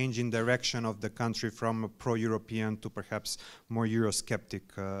be a change in direction of the country from a pro-European to perhaps more Eurosceptic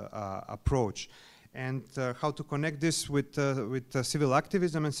approach. And how to connect this with civil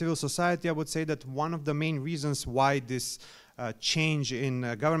activism and civil society, I would say that one of the main reasons why this change in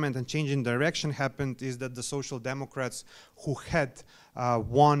government and change in direction happened is that the Social Democrats, who had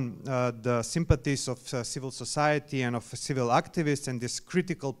won the sympathies of civil society and of civil activists and this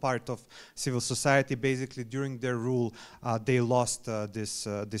critical part of civil society, basically during their rule, they lost this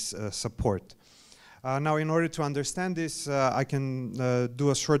support. Now, in order to understand this, I can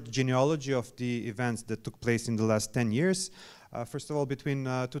do a short genealogy of the events that took place in the last 10 years. First of all, between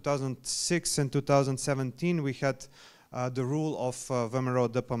 2006 and 2017, we had the rule of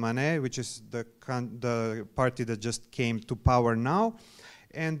VMRO de Pomané, which is the party that just came to power now.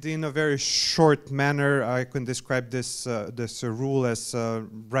 And in a very short manner, I can describe this rule as a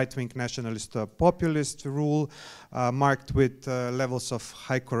right-wing nationalist populist rule, marked with levels of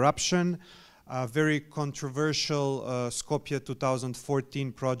high corruption. A very controversial Skopje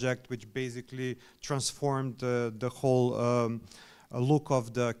 2014 project, which basically transformed the whole look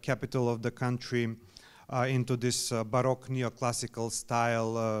of the capital of the country into this Baroque neoclassical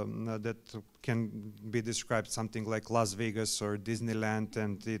style that can be described something like Las Vegas or Disneyland,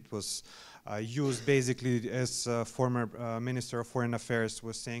 and it was used basically, as former Minister of Foreign Affairs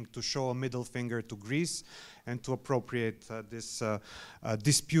was saying, to show a middle finger to Greece and to appropriate this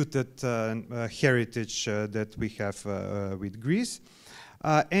disputed heritage that we have with Greece.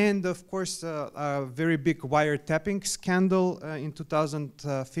 And of course, a very big wiretapping scandal in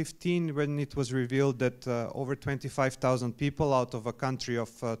 2015, when it was revealed that over 25,000 people out of a country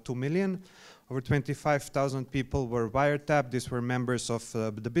of 2 million, over 25,000 people were wiretapped. These were members of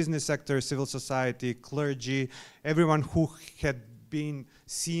the business sector, civil society, clergy, everyone who had been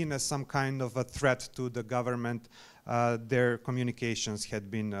seen as some kind of a threat to the government. Their communications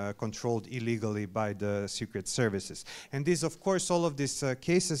had been controlled illegally by the secret services. And these, of course, all of these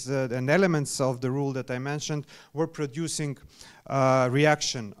cases and elements of the rule that I mentioned were producing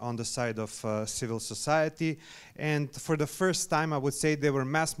reaction on the side of civil society. And for the first time, I would say there were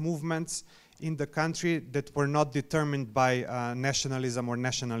mass movements in the country that were not determined by nationalism or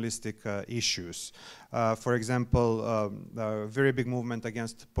nationalistic issues. For example, a very big movement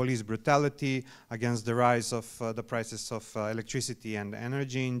against police brutality, against the rise of the prices of electricity and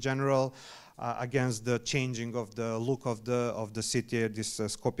energy in general, against the changing of the look of the city, this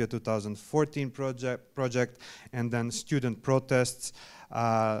Skopje 2014 project, and then student protests.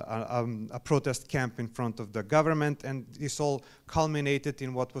 a protest camp in front of the government, and this all culminated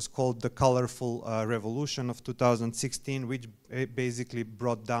in what was called the colorful revolution of 2016, which basically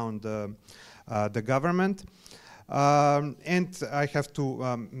brought down the government. And I have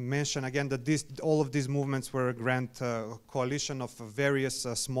to mention again that all of these movements were a grand coalition of various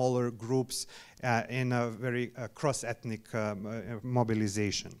smaller groups in a very cross-ethnic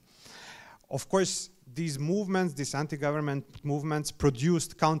mobilization. Of course, these movements, these anti-government movements,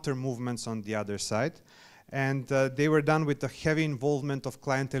 produced counter-movements on the other side. And they were done with the heavy involvement of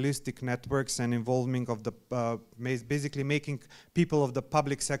clientelistic networks and involvement of the, basically making people of the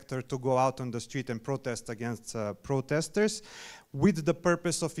public sector to go out on the street and protest against protesters, with the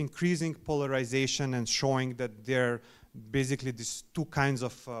purpose of increasing polarization and showing that there are basically these two kinds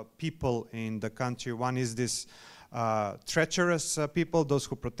of people in the country. One is this treacherous people, those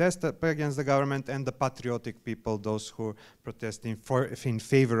who protest against the government, and the patriotic people, those who protest in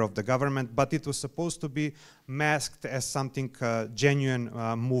favor of the government. But it was supposed to be masked as something genuine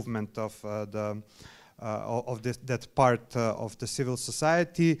movement of that part of the civil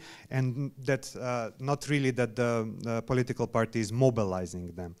society, and that not really that the political party is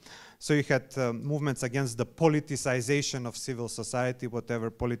mobilizing them. So you had movements against the politicization of civil society,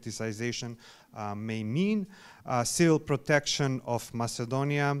 whatever politicization may mean, civil protection of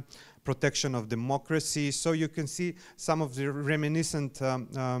Macedonia, protection of democracy. So you can see some of the reminiscent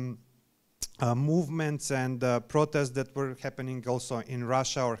movements and protests that were happening also in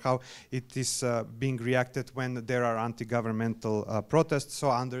Russia, or how it is being reacted when there are anti-governmental protests.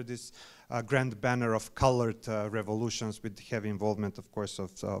 So under this grand banner of colored revolutions, with heavy involvement, of course,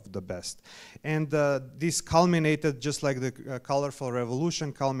 of the best. And this culminated, just like the colorful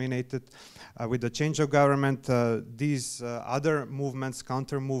revolution culminated with the change of government, these other movements,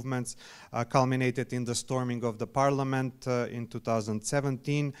 counter movements, culminated in the storming of the parliament in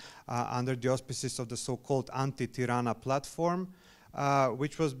 2017 under the auspices of the so-called anti-Tirana platform,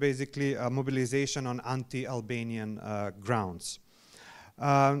 which was basically a mobilization on anti-Albanian grounds.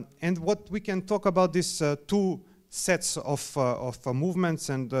 And what we can talk about these two sets of movements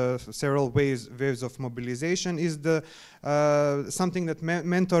and several waves of mobilization is the something that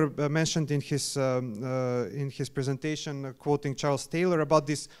Mentor mentioned in his presentation, quoting Charles Taylor, about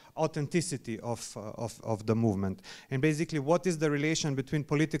this authenticity of the movement, and basically what is the relation between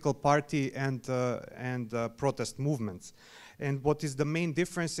political party and protest movements, and what is the main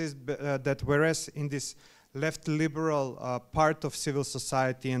difference is that whereas in this left liberal part of civil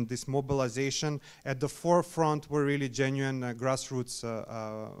society and this mobilization, at the forefront were really genuine grassroots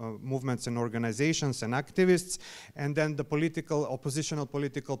movements and organizations and activists, and then the oppositional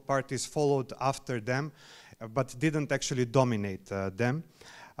political parties followed after them, but didn't actually dominate them.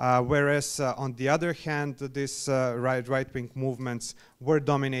 Whereas on the other hand, these right-wing movements were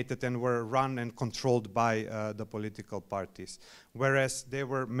dominated and were run and controlled by the political parties. Whereas there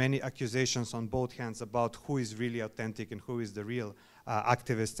were many accusations on both hands about who is really authentic and who is the real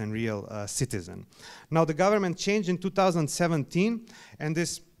activist and real citizen. Now the government changed in 2017, and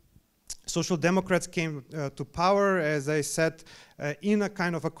this Social Democrats came to power, as I said, in a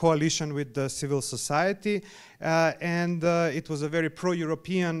kind of a coalition with the civil society, and it was a very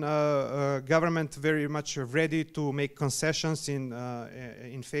pro-European government, very much ready to make concessions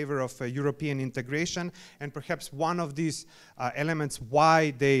in favor of European integration. And perhaps one of these elements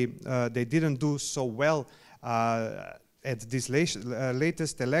why they didn't do so well at these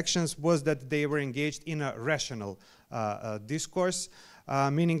latest elections was that they were engaged in a rational discourse.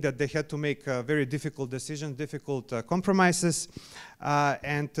 Meaning that they had to make very difficult decisions, difficult compromises,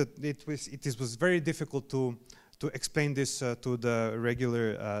 and it was very difficult to explain this to the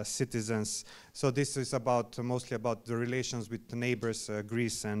regular citizens. So this is mostly about the relations with the neighbors,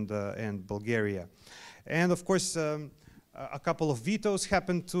 Greece and Bulgaria. And of course, a couple of vetoes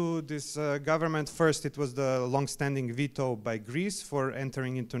happened to this government. First, it was the long-standing veto by Greece for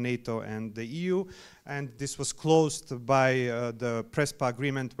entering into NATO and the EU, and this was closed by the Prespa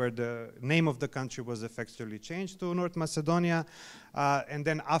agreement, where the name of the country was effectively changed to North Macedonia. And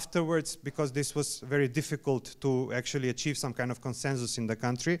then afterwards, because this was very difficult to actually achieve some kind of consensus in the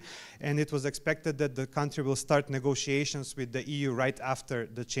country, and it was expected that the country will start negotiations with the EU right after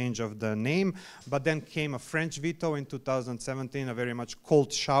the change of the name, but then came a French veto in 2017, a very much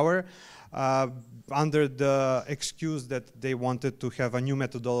cold shower, under the excuse that they wanted to have a new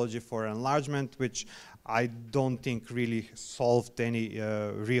methodology for enlargement, which I don't think really solved any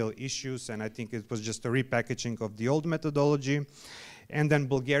real issues, and I think it was just a repackaging of the old methodology. and then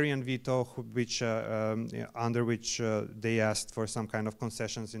Bulgarian veto, under which they asked for some kind of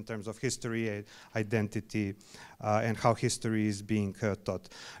concessions in terms of history, identity, and how history is being taught.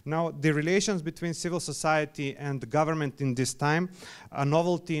 Now, the relations between civil society and the government in this time, a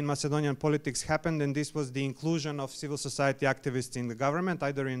novelty in Macedonian politics happened, and this was the inclusion of civil society activists in the government,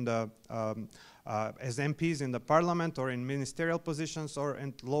 either in the as MPs in the parliament or in ministerial positions or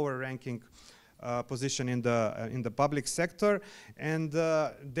in lower ranking position in the public sector. And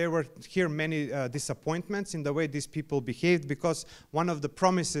there were here many disappointments in the way these people behaved, because one of the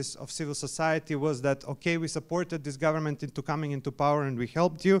promises of civil society was that, okay, we supported this government into coming into power and we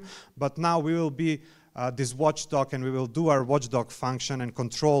helped you, but now we will be this watchdog, and we will do our watchdog function and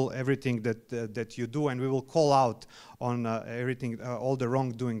control everything that you do, and we will call out on everything, all the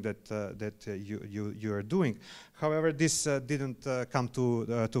wrongdoing that you are doing. However, this didn't come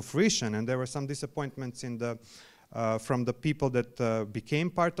to fruition, and there were some disappointments in the from the people that became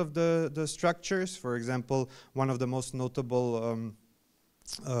part of the structures. For example, one of the most notable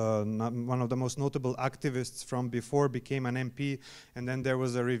activists from before became an MP, and then there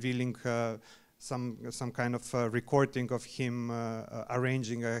was a revealing some kind of recording of him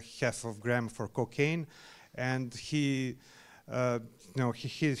arranging a half of gram for cocaine, and he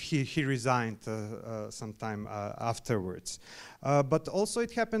resigned sometime afterwards. But also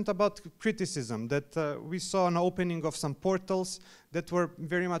it happened about criticism, that we saw an opening of some portals that were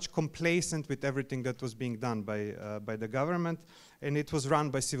very much complacent with everything that was being done by the government, and it was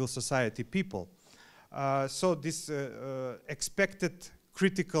run by civil society people. So this expected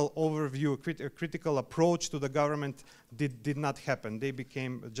critical overview, critical approach to the government did not happen. They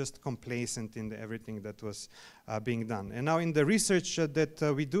became just complacent in everything that was being done. And now in the research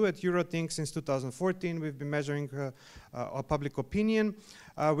that we do at Eurothink since 2014, we've been measuring public opinion.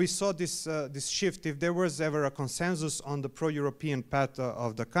 We saw this shift. If there was ever a consensus on the pro-European path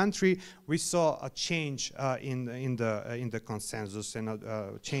of the country, we saw a change in the consensus, and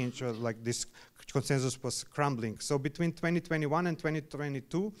a change like this consensus was crumbling. So between 2021 and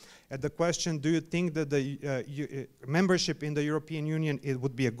 2022, at the question, do you think that the membership in the European Union, it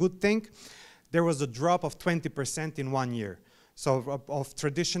would be a good thing? There was a drop of 20% in 1 year. So of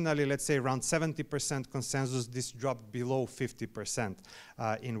traditionally, let's say around 70% consensus, this dropped below 50%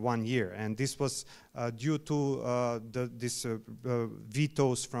 in 1 year. And this was due to these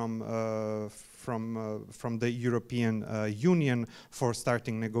vetoes from the European Union for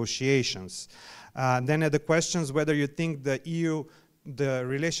starting negotiations. Then at the questions whether you think the EU, the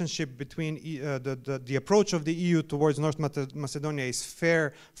relationship between the approach of the EU towards North Macedonia is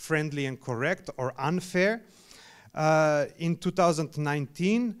fair, friendly, and correct, or unfair. In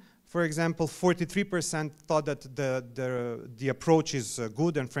 2019, for example, 43% thought that the approach is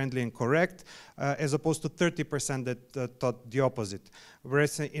good and friendly and correct, as opposed to 30% that thought the opposite.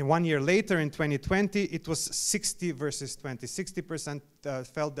 Whereas in 1 year later, in 2020, it was 60 versus 20. 60%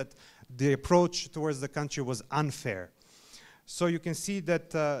 felt that the approach towards the country was unfair. So you can see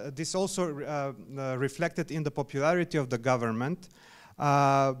that this also reflected in the popularity of the government,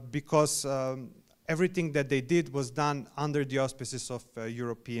 because everything that they did was done under the auspices of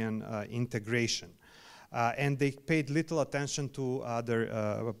European integration. And they paid little attention to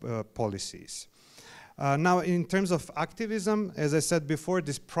other policies. Now, in terms of activism, as I said before,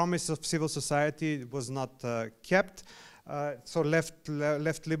 this promise of civil society was not kept. So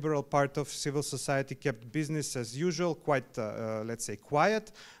left liberal part of civil society kept business as usual, quite, let's say,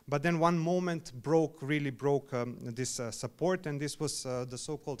 quiet. But then one moment really broke this support, and this was the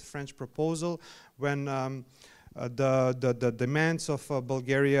so-called French proposal, when the demands of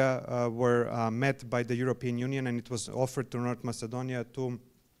Bulgaria were met by the European Union, and it was offered to North Macedonia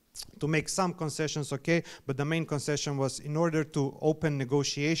to make some concessions, okay, but the main concession was, in order to open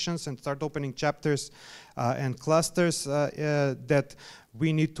negotiations and start opening chapters and clusters, that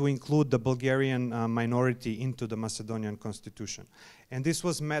we need to include the Bulgarian minority into the Macedonian constitution. And this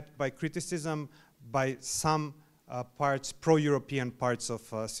was met by criticism by some parts, pro-European parts of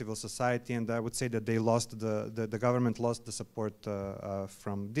civil society, and I would say that they lost the government lost the support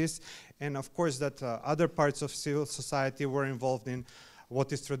from this. And of course that other parts of civil society were involved in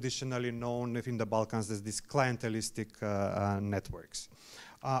what is traditionally known in the Balkans as these clientelistic networks.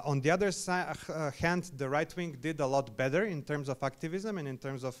 On the other hand, the right wing did a lot better in terms of activism and in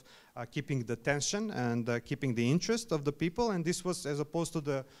terms of keeping the tension and keeping the interest of the people. And this was, as opposed to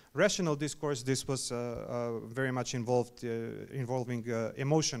the rational discourse, this was very much involving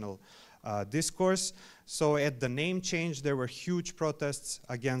emotional discourse. So at the name change, there were huge protests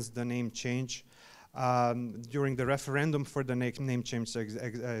against the name change. During the referendum for the name change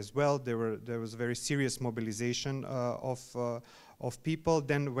as well, there was very serious mobilization of people.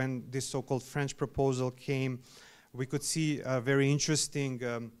 Then when this so-called French proposal came, we could see a very interesting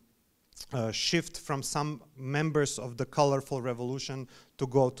shift from some members of the colorful revolution to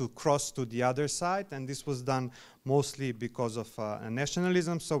cross to the other side, and this was done mostly because of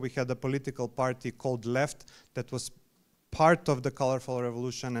nationalism. So we had a political party called Left that was part of the colorful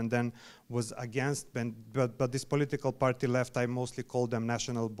revolution and then was against, but this political party Left, I mostly call them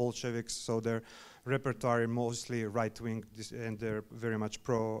national Bolsheviks, so their repertoire mostly right-wing and they're very much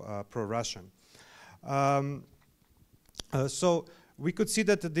pro-Russian. So we could see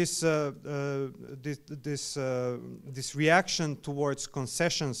that this reaction towards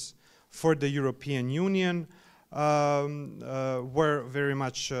concessions for the European Union were very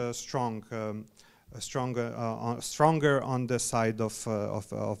much stronger on the side of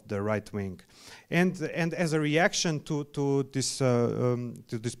the right wing, and as a reaction to this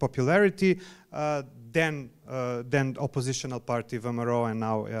popularity, then oppositional party VMRO and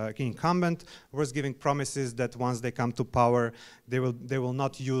now incumbent was giving promises that once they come to power, they will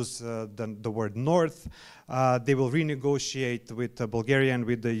not use the word North. They will renegotiate with Bulgaria and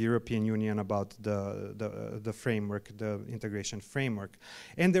with the European Union about the framework, the integration framework.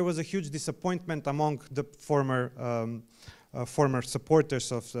 And there was a huge disappointment among the former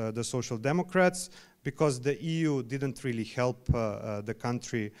supporters of the Social Democrats, because the EU didn't really help the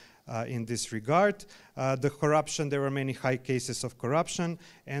country in this regard. The corruption, there were many high cases of corruption,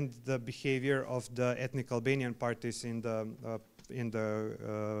 and the behavior of the ethnic Albanian parties in the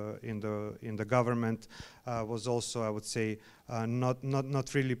government was also, I would say,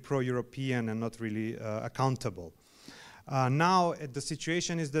 not really pro-European and not really accountable. Now the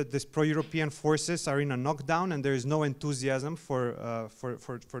situation is that these pro-European forces are in a knockdown and there is no enthusiasm for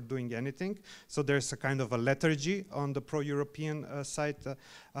doing anything. So there's a kind of a lethargy on the pro-European side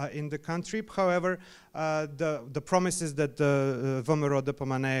in the country. However, the promises that the VMRO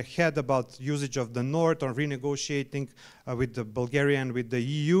Depomane had about usage of the North or renegotiating with the Bulgaria and with the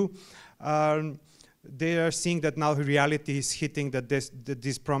EU, they are seeing that now reality is hitting, that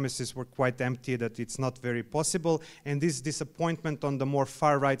these promises were quite empty, that it's not very possible, and this disappointment on the more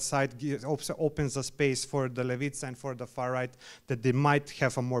far right side opens a space for the Levica and for the far right that they might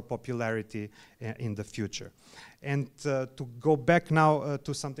have a more popularity in the future. And to go back now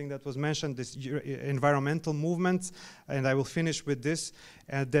to something that was mentioned, this environmental movements, and I will finish with this,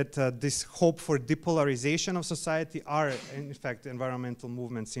 that this hope for depolarization of society are, in fact, environmental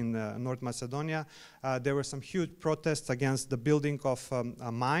movements in North Macedonia. There were some huge protests against the building of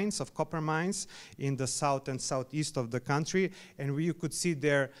mines, of copper mines, in the south and southeast of the country, and you could see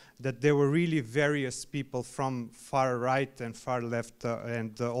there that there were really various people from far right and far left,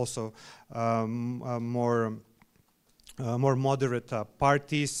 and also more moderate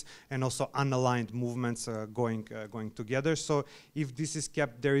parties, and also unaligned movements going together. So if this is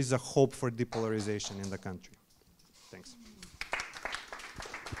kept, there is a hope for depolarization in the country. Thanks.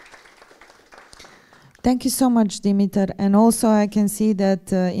 Thank you so much, Dimitar. And also I can see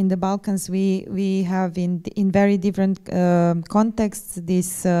that in the Balkans we have in very different contexts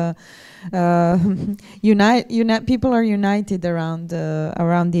this people are united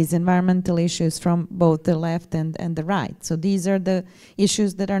around these environmental issues from both the left and the right. So these are the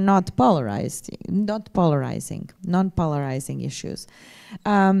issues that are not non-polarizing issues.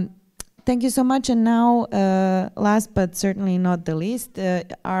 Thank you so much. And now, last but certainly not the least,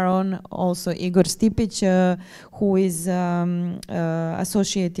 our own also Igor Stipic, who is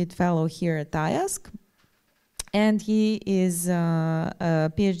associated fellow here at IASC. And he is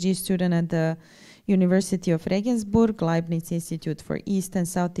a PhD student at the University of Regensburg, Leibniz Institute for East and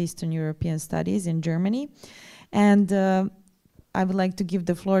Southeastern European Studies in Germany. And I would like to give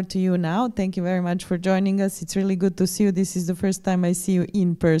the floor to you now. Thank you very much for joining us. It's really good to see you. This is the first time I see you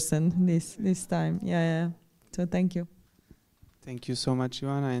in person this time. Yeah. So thank you. Thank you so much,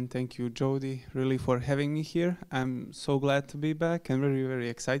 Ivana, and thank you, Jody, really for having me here. I'm so glad to be back and very, very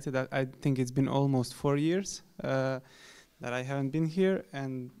excited. I think it's been almost 4 years that I haven't been here,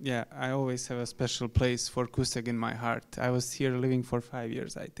 and yeah, I always have a special place for Kusek in my heart. I was here living for 5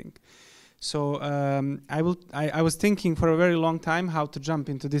 years, I think. So I was thinking for a very long time how to jump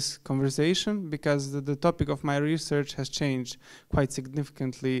into this conversation, because the topic of my research has changed quite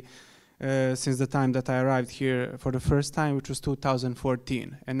significantly since the time that I arrived here for the first time, which was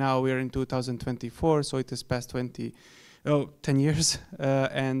 2014. And now we're in 2024, so it has passed 10 years.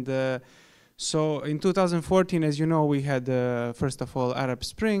 So in 2014, as you know, we had, first of all, Arab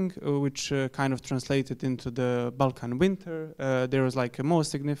Spring, which kind of translated into the Balkan winter. There was like a more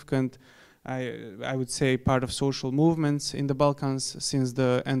significant I would say, part of social movements in the Balkans since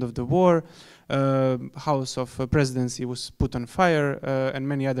the end of the war. House of Presidency was put on fire, and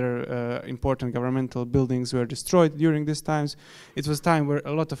many other important governmental buildings were destroyed during these times. It was a time where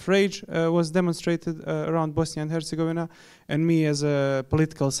a lot of rage was demonstrated around Bosnia and Herzegovina, and me as a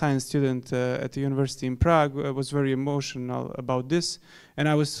political science student at the university in Prague was very emotional about this, and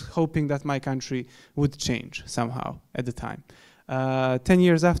I was hoping that my country would change somehow at the time. 10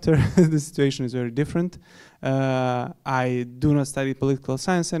 years after, the situation is very different. I do not study political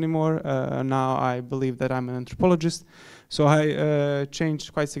science anymore. Now I believe that I'm an anthropologist. So I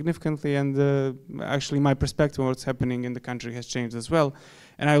changed quite significantly, and actually my perspective on what's happening in the country has changed as well.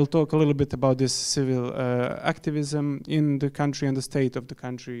 And I will talk a little bit about this civil activism in the country and the state of the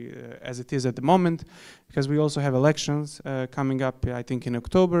country as it is at the moment, because we also have elections coming up, I think, in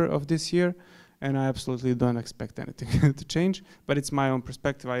October of this year. And I absolutely don't expect anything to change, but it's my own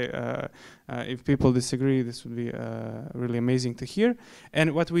perspective. If people disagree, this would be really amazing to hear.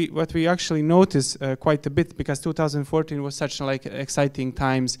 And what we actually notice quite a bit, because 2014 was such like exciting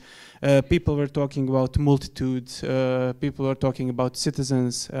times. People were talking about multitudes. People were talking about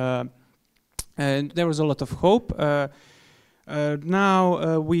citizens, and there was a lot of hope.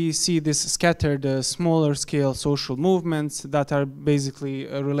 Now we see this scattered, smaller scale social movements that are basically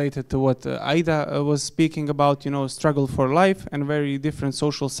related to what Aida was speaking about, you know, struggle for life, and very different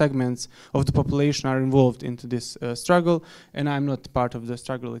social segments of the population are involved into this struggle. And I'm not part of the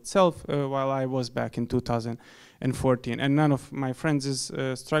struggle itself, while I was back in 2014. And none of my friends is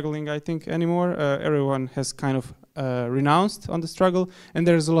struggling, I think, anymore. Everyone has kind of renounced on the struggle, and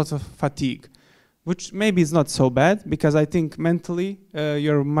there's a lot of fatigue, which maybe is not so bad, because I think mentally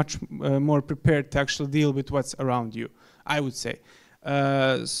you're much more prepared to actually deal with what's around you, I would say.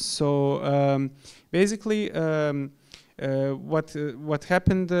 Basically, what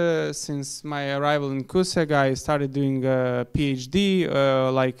happened since my arrival in Kusek, I started doing a PhD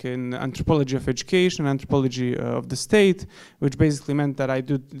like in anthropology of education, anthropology of the state, which basically meant that I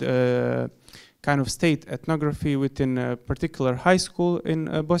did kind of state ethnography within a particular high school in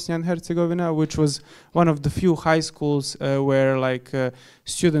Bosnia and Herzegovina, which was one of the few high schools where like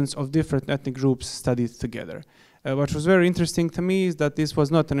students of different ethnic groups studied together. What was very interesting to me is that this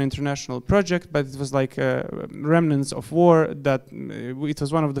was not an international project, but it was like remnants of war, that it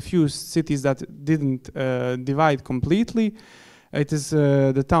was one of the few cities that didn't divide completely. It is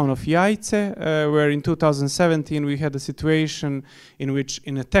the town of Jajce, where in 2017 we had a situation in which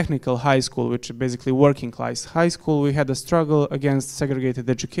in a technical high school, which is basically working class high school, we had a struggle against segregated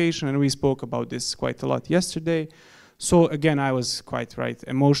education, and we spoke about this quite a lot yesterday. So again, I was quite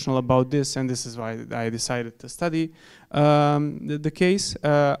emotional about this, and this is why I decided to study the case.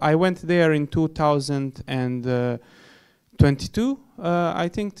 I went there in 2022, I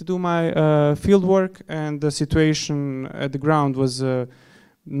think, to do my field work, and the situation at the ground was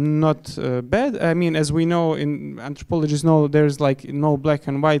not bad. I mean, as we know, in anthropologists know, there's like no black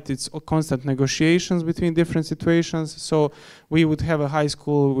and white. It's constant negotiations between different situations. So we would have a high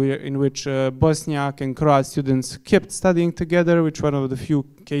school in which Bosniak and Croat students kept studying together, which was one of the few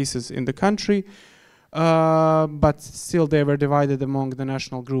cases in the country. But still they were divided among the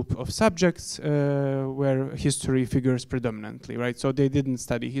national group of subjects where history figures predominantly, right? So they didn't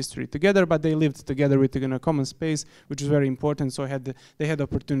study history together, but they lived together within a common space, which is very important. So they had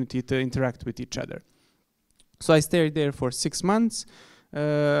opportunity to interact with each other. So I stayed there for 6 months.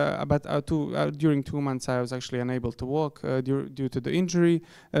 But during 2 months I was actually unable to walk due to the injury,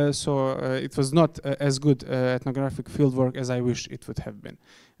 so it was not as good ethnographic fieldwork as I wish it would have been.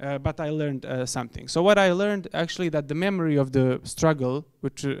 But I learned something. So what I learned actually, that the memory of the struggle,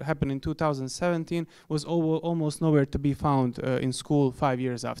 which happened in 2017, was almost nowhere to be found in school 5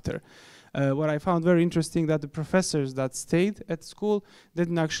 years after. What I found very interesting, that the professors that stayed at school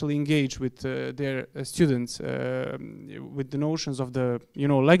didn't actually engage with their students with the notions of the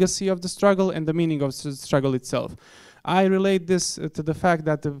legacy of the struggle and the meaning of the struggle itself. I relate this to the fact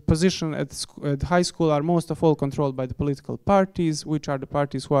that the position at high school are most of all controlled by the political parties, which are the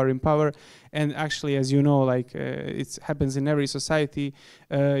parties who are in power. And actually, as you know, like it happens in every society,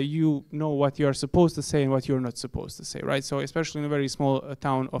 you know what you're supposed to say and what you're not supposed to say, right? So especially in a very small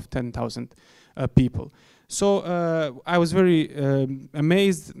town of 10,000 people. So I was very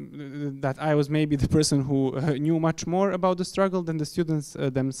amazed that I was maybe the person who knew much more about the struggle than the students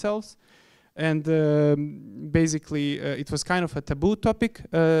themselves. and basically it was kind of a taboo topic,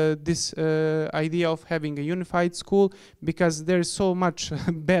 this idea of having a unified school, because there's so much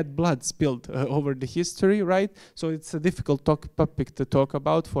bad blood spilled over the history, right? So it's a difficult topic to talk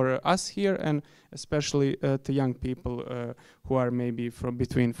about for us here, and especially to young people who are maybe from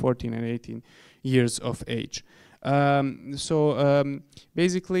between 14 and 18 years of age.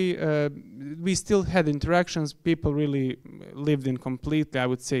 Basically, we still had interactions. People really lived in completely, I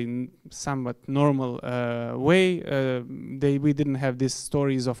would say, somewhat normal way. We didn't have these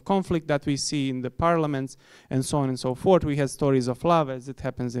stories of conflict that we see in the parliaments and so on and so forth. We had stories of love, as it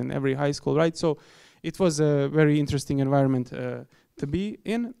happens in every high school, right? So it was a very interesting environment to be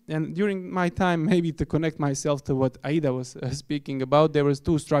in. And during my time, maybe to connect myself to what Aida was speaking about, there was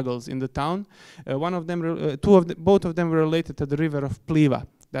two struggles in the town. One of them, both of them were related to the river of Pliva.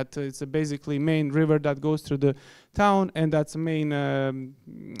 That it's a basically main river that goes through the town, and that's a main,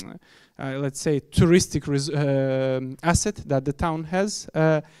 let's say, touristic asset that the town has.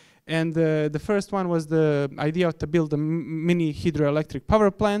 And the first one was the idea to build a mini hydroelectric power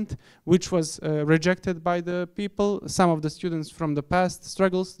plant, which was rejected by the people. Some of the students from the past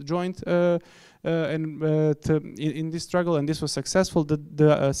struggles joined in this struggle, and this was successful.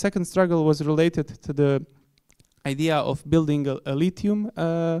 The second struggle was related to the idea of building a lithium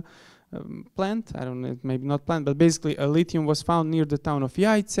plant. I don't know, maybe not plant, but basically a lithium was found near the town of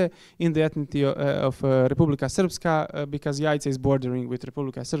Jajce in the ethnicity of Republika Srpska, because Jajce is bordering with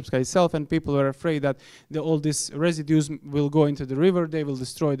Republika Srpska itself, and people were afraid that all these residues will go into the river, they will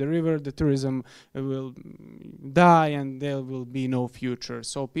destroy the river, the tourism will die, and there will be no future.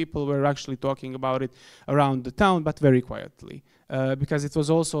 So people were actually talking about it around the town, but very quietly. Because it was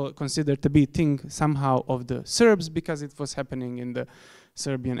also considered to be a thing somehow of the Serbs, because it was happening in the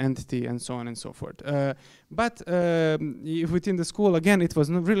Serbian entity and so on and so forth. But within the school, again, it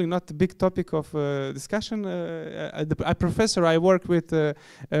was really not a big topic of discussion. A professor I work with,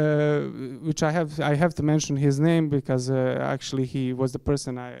 which I have to mention his name because actually he was the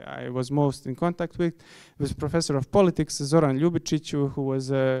person I was most in contact with, was professor of politics, Zoran Ljubicic, who was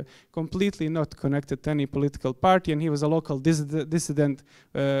completely not connected to any political party, and he was a local dissident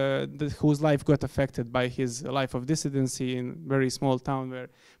whose life got affected by his life of dissidency in a very small town where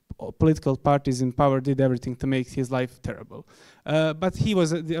political parties in power did everything to make his life terrible. But he was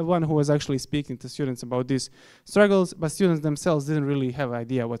the one who was actually speaking to students about these struggles, but students themselves didn't really have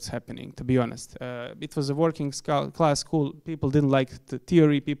idea what's happening, to be honest. It was a working class school. People didn't like the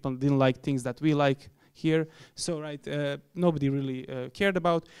theory, people didn't like things that we like here. So nobody really cared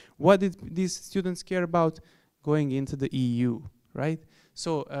about. What did these students care about? Going into the EU, right?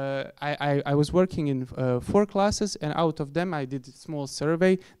 So I was working in 4 classes, and out of them I did a small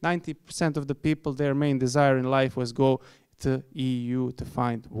survey. 90% of the people, their main desire in life was go to EU to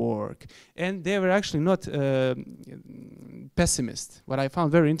find work. And they were actually not pessimist. What I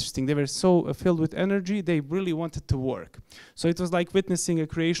found very interesting, they were so filled with energy, they really wanted to work. So it was like witnessing a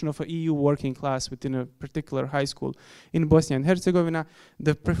creation of an EU working class within a particular high school in Bosnia and Herzegovina.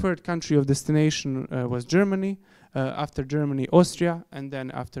 The preferred country of destination was Germany. After Germany, Austria, and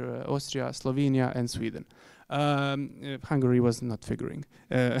then after Austria, Slovenia, and Sweden. Hungary was not figuring.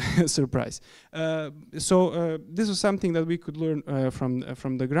 Surprise. So this was something that we could learn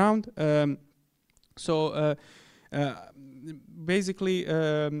from the ground. Basically,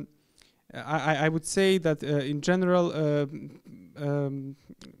 I would say that in general,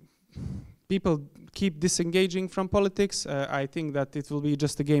 people keep disengaging from politics. I think that it will be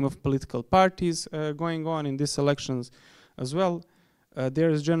just a game of political parties going on in these elections as well. There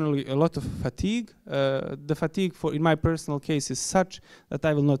is generally a lot of fatigue. The fatigue, in my personal case, is such that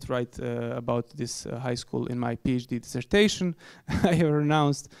I will not write about this high school in my PhD dissertation. I have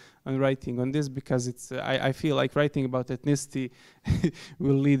renounced on writing on this because it's. I feel like writing about ethnicity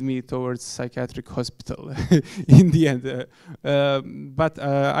will lead me towards psychiatric hospital in the end. But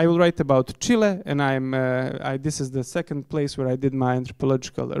I will write about Chile, and this is the second place where I did my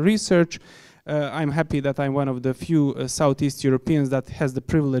anthropological research. I'm happy that I'm one of the few Southeast Europeans that has the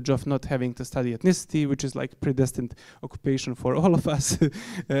privilege of not having to study ethnicity, which is like predestined occupation for all of us,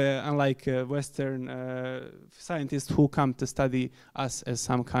 unlike Western scientists who come to study us as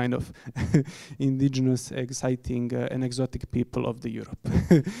some kind of indigenous, exciting, and exotic people of the Europe.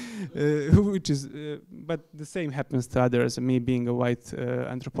 Which is, but the same happens to others. Me being a white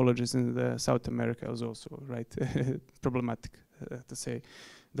anthropologist in South America was also problematic to say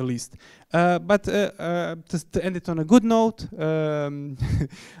the least. But to end it on a good note,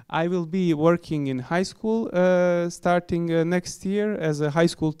 I will be working in high school starting next year as a high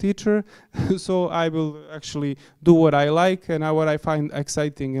school teacher. So I will actually do what I like and what I find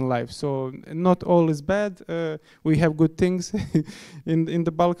exciting in life. So not all is bad. We have good things in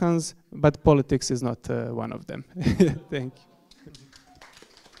the Balkans, but politics is not one of them. Thank you.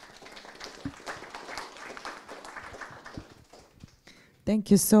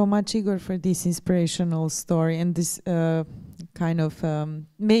 Thank you so much, Igor, for this inspirational story and this kind of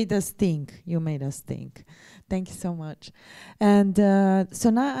made us think. You made us think. Thank you so much. And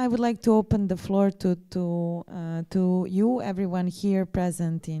so now I would like to open the floor to you, everyone here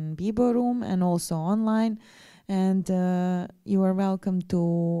present in Bibo Room and also online. And you are welcome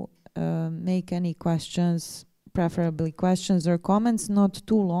to make any questions, preferably questions or comments, not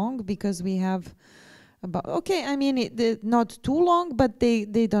too long, because we have about, okay, I mean, not too long, but they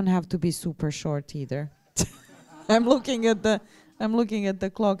don't have to be super short either. I'm looking at the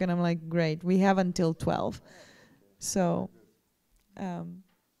clock and I'm like, great, we have until 12. So,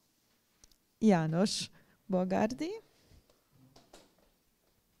 János Bogardi. Thank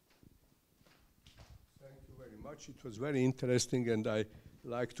you very much. It was very interesting, and I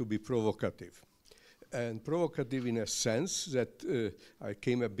like to be provocative. And provocative in a sense that I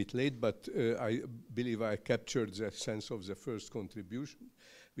came a bit late, but I believe I captured the sense of the first contribution,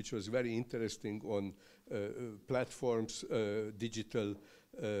 which was very interesting on platforms, digital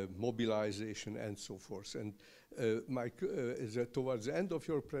mobilization, and so forth. And Mike, towards the end of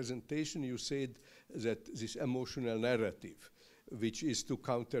your presentation, you said that this emotional narrative, which is to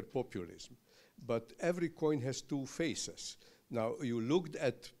counter populism. But every coin has two faces. Now, you looked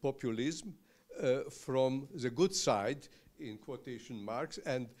at populism from the good side, in quotation marks,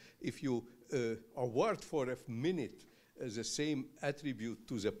 and if you award for a minute the same attribute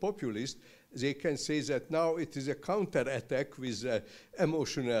to the populist, they can say that now it is a counter-attack with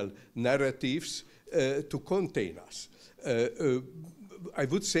emotional narratives to contain us. I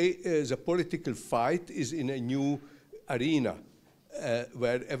would say the political fight is in a new arena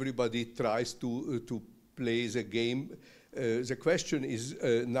where everybody tries to play the game. The question is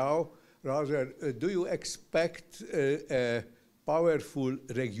now, rather, do you expect a powerful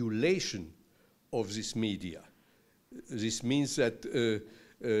regulation of this media? This means that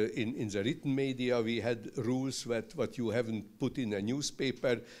in the written media we had rules that what you haven't put in a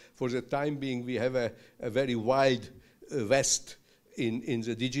newspaper. For the time being, we have a very wild west in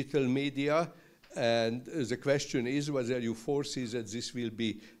the digital media. And the question is whether you foresee that this will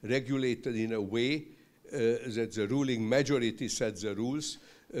be regulated in a way that the ruling majority sets the rules,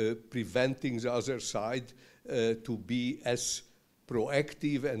 preventing the other side to be as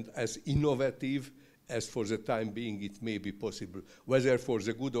proactive and as innovative as for the time being it may be possible, whether for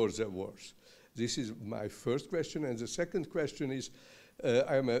the good or the worse. This is my first question. And the second question is,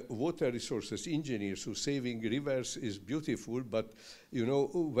 I am a water resources engineer, so saving rivers is beautiful, but you know,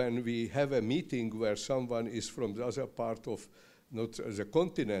 when we have a meeting where someone is from the other part of not the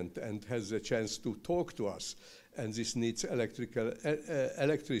continent and has the chance to talk to us, and this needs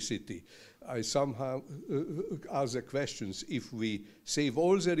electricity, I somehow ask the questions: if we save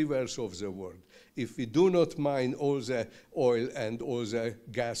all the rivers of the world, if we do not mine all the oil and all the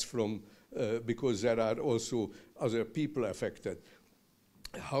gas from, because there are also other people affected,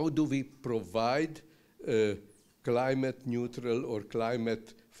 how do we provide climate neutral or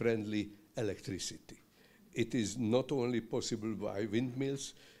climate friendly electricity? It is not only possible by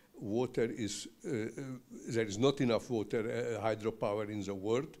windmills. Water is, there is not enough water, hydropower in the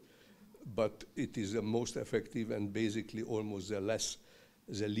world, but it is the most effective and basically almost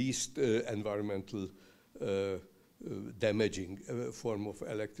the least environmental damaging form of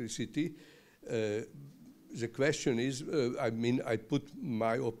electricity. The question is, I mean, I put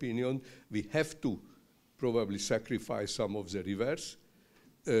my opinion, we have to probably sacrifice some of the rivers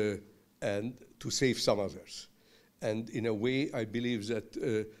and to save some others. And in a way, I believe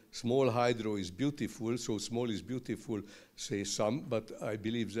that small hydro is beautiful, so small is beautiful, say some, but I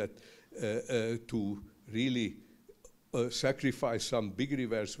believe that to really sacrifice some big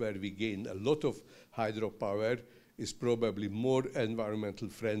rivers where we gain a lot of hydropower is probably more environmental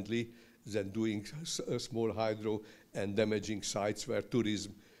friendly than doing small hydro and damaging sites where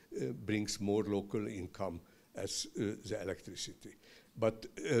tourism brings more local income as the electricity. But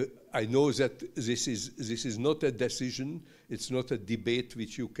I know that this is not a decision, it's not a debate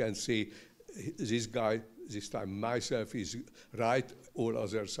which you can say, this guy, this time myself, is right, all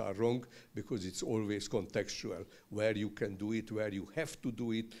others are wrong, because it's always contextual, where you can do it, where you have to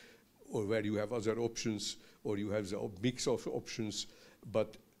do it, or where you have other options, or you have the mix of options.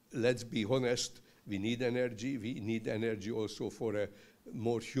 But let's be honest, we need energy. We need energy also for a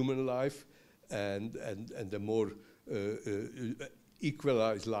more human life and a more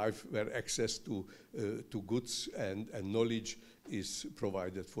equalized life where access to goods and knowledge is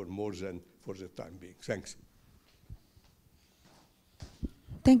provided for more than for the time being. Thanks.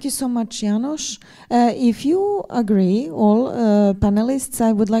 Thank you so much, János. If you agree, all panelists,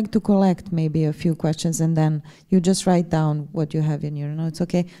 I would like to collect maybe a few questions and then you just write down what you have in your notes,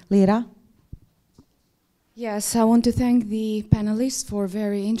 okay? Lira? Yes, I want to thank the panelists for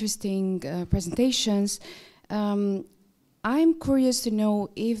very interesting presentations. I'm curious to know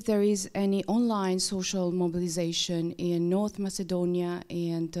if there is any online social mobilization in North Macedonia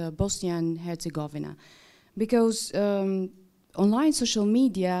and Bosnia and Herzegovina, because online social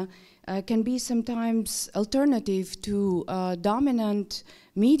media can be sometimes alternative to dominant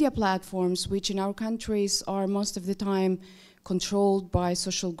media platforms, which in our countries are most of the time controlled by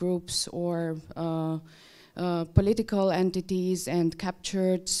social groups or political entities and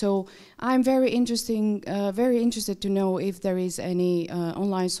captured. So I'm very interested to know if there is any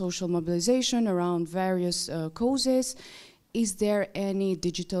online social mobilization around various causes. Is there any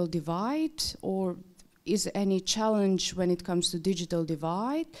digital divide, or is any challenge when it comes to digital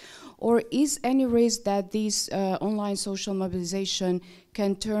divide? Or is any risk that this online social mobilization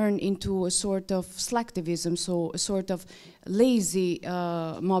can turn into a sort of slacktivism, so a sort of lazy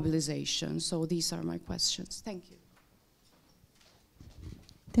mobilization? So these are my questions. Thank you.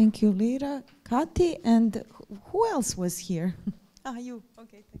 Thank you, Lira. Kati, and who else was here? You.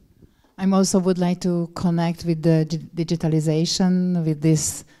 Okay. I also would like to connect with the digitalization, with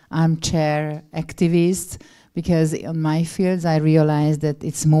this armchair activist, because in my fields I realize that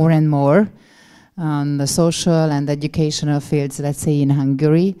it's more and more on the social and educational fields, let's say in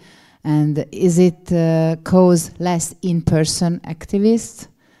Hungary. And is it cause less in-person activists,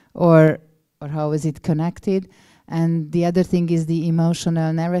 or how is it connected? And the other thing is the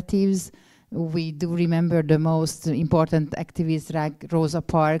emotional narratives. We do remember the most important activists like Rosa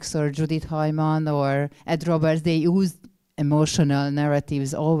Parks or Judith Heumann or Ed Roberts. They used emotional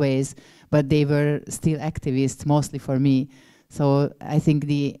narratives always, but they were still activists, mostly for me. So I think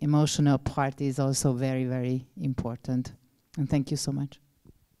the emotional part is also very, very important. And thank you so much.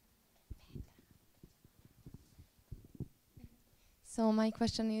 So my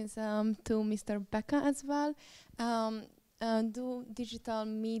question is to Mr. Becca as well. Do digital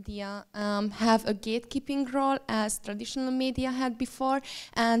media have a gatekeeping role as traditional media had before?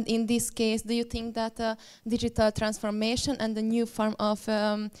 And in this case, do you think that digital transformation and the new form of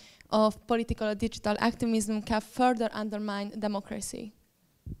political or digital activism can further undermine democracy?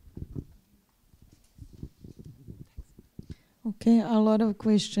 Okay, a lot of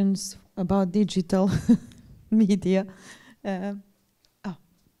questions about digital media.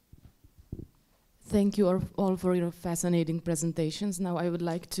 Thank you all for your fascinating presentations. Now I would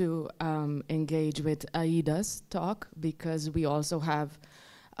like to engage with Aida's talk, because we also have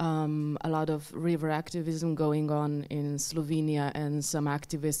a lot of river activism going on in Slovenia, and some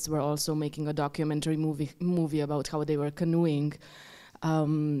activists were also making a documentary movie about how they were canoeing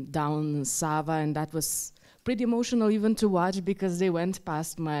down Sava, and that was pretty emotional even to watch, because they went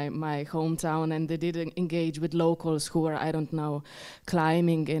past my hometown and they didn't engage with locals who were, I don't know,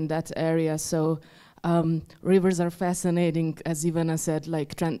 climbing in that area. So rivers are fascinating, as Ivana said,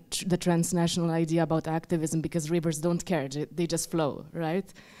 like the transnational idea about activism, because rivers don't care, they just flow,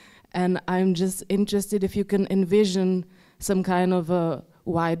 right? And I'm just interested if you can envision some kind of a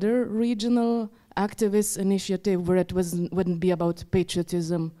wider regional activist initiative where it wouldn't be about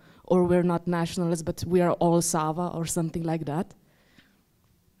patriotism, or we're not nationalists, but we are all Sava, or something like that.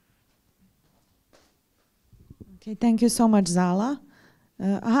 Okay, thank you so much, Zala.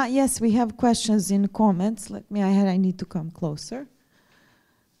 Yes, we have questions in comments. I need to come closer.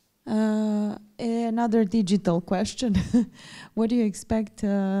 Another digital question. What do you expect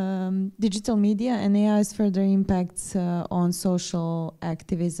digital media and AI's further impacts on social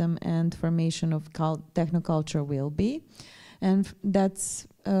activism and formation of technoculture will be? And that's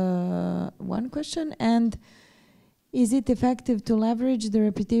one question. And is it effective to leverage the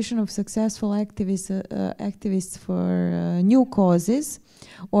reputation of successful activists for new causes,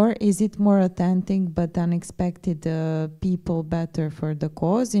 or is it more authentic but unexpected people better for the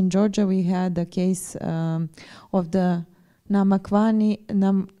cause? In Georgia, we had a case of the Namakwani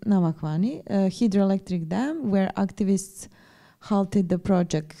hydroelectric dam, where activists halted the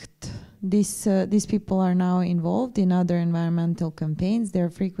project. These people are now involved in other environmental campaigns. They're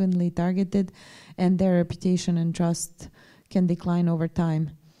frequently targeted, and their reputation and trust can decline over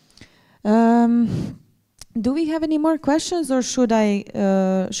time. Do we have any more questions, or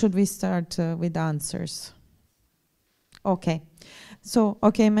should we start with answers? Okay. So,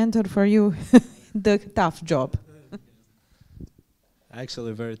 okay, mentor, for you, the tough job.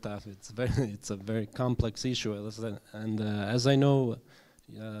 Actually, very tough. It's a very complex issue, and as I know,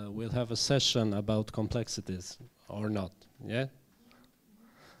 we'll have a session about complexities or not. Yeah.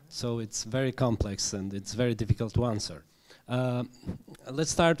 So it's very complex and it's very difficult to answer.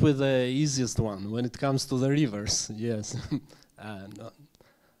 Let's start with the easiest one. When it comes to the rivers, yes,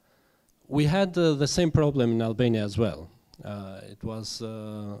 we had the same problem in Albania as well. It was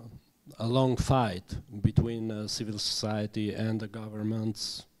a long fight between civil society and the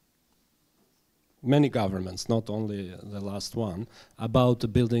governments, many governments, not only the last one,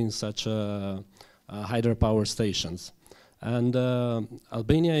 about building such hydropower stations. And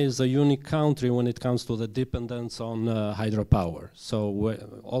Albania is a unique country when it comes to the dependence on hydropower. So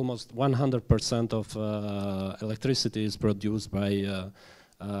almost 100% of electricity is produced by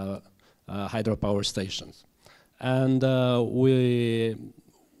hydropower stations. And we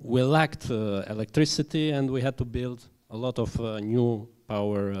lacked electricity, and we had to build a lot of new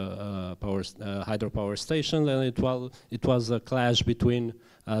hydropower stations, and it was a clash between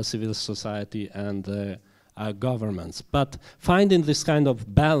civil society and governments. But finding this kind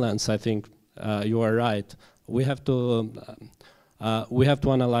of balance, I think you are right. We have to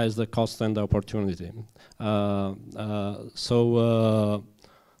analyze the cost and the opportunity.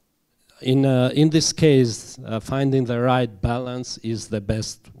 In this case, finding the right balance is the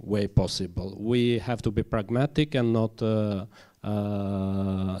best way possible. We have to be pragmatic and not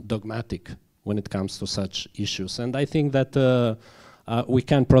dogmatic when it comes to such issues. And I think that we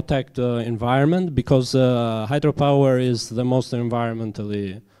can protect the environment, because hydropower is the most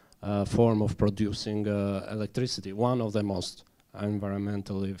environmentally form of producing electricity, one of the most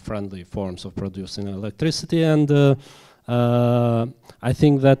environmentally friendly forms of producing electricity. And I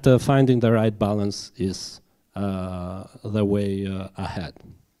think that finding the right balance is the way ahead.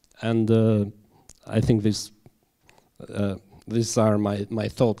 And I think these are my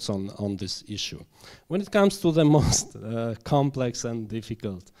thoughts on this issue. When it comes to the most complex and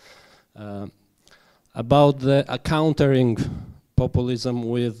difficult, about the countering populism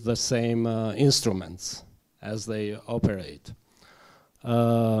with the same instruments as they operate.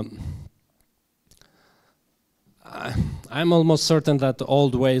 I'm almost certain that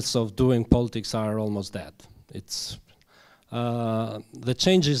old ways of doing politics are almost dead. The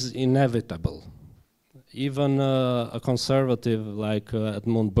change is inevitable. Even a conservative like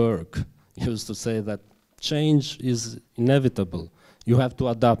Edmund Burke used to say that change is inevitable. You have to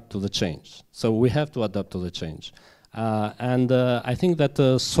adapt to the change. So we have to adapt to the change. And I think that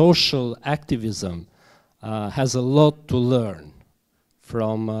social activism has a lot to learn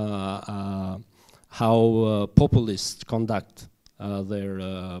from how populists conduct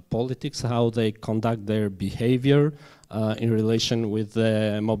their politics, how they conduct their behavior in relation with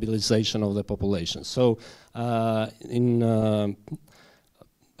the mobilization of the population. So I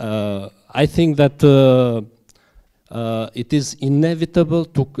think that it is inevitable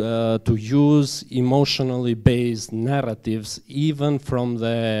to use emotionally based narratives, even from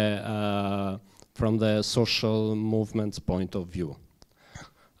the social movement's point of view.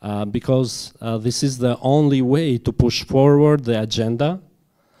 Because this is the only way to push forward the agenda.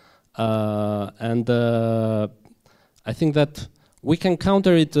 And I think that we can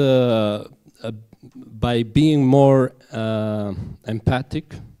counter it by being more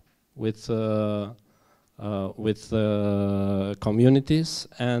empathic with communities,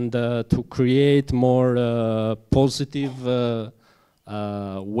 and to create more positive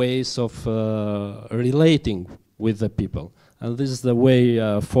ways of relating with the people. And this is the way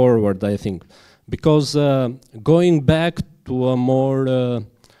forward, I think. Because going back to a more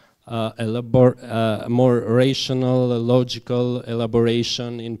more rational, logical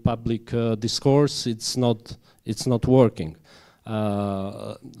elaboration in public discourse, it's not working.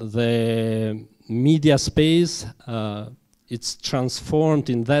 The media space, it's transformed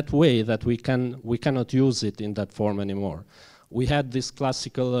in that way that we cannot use it in that form anymore. We had this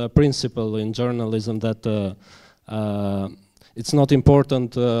classical principle in journalism that it's not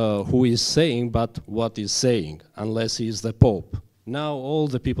important who is saying, but what is saying, unless he is the Pope. Now all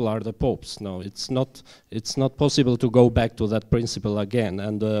the people are the popes. No, it's not possible to go back to that principle again,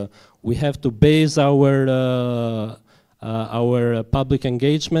 and we have to base our public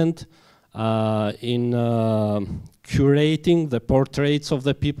engagement in curating the portraits of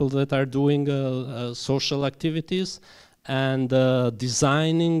the people that are doing social activities, and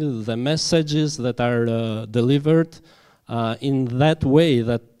designing the messages that are delivered in that way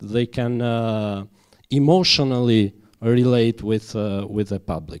that they can emotionally relate with the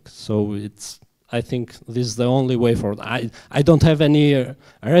public. So I think this is the only way forward. I don't have any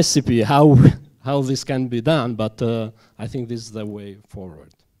recipe how this can be done, but I think this is the way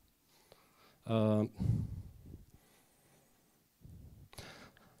forward.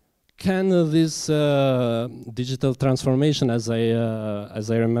 Can this digital transformation, as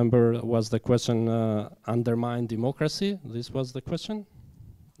I remember, was the question, undermine democracy? This was the question?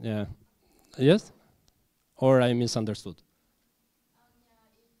 Yeah. Yes? Or I misunderstood?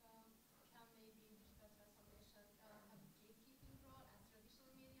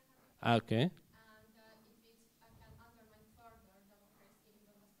 Okay.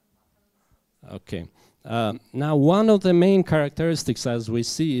 Okay. Now, one of the main characteristics, as we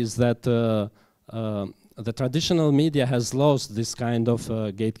see, is that the traditional media has lost this kind of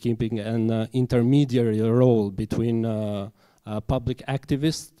gatekeeping and intermediary role between public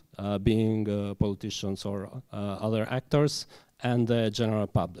activists, being politicians or other actors, and the general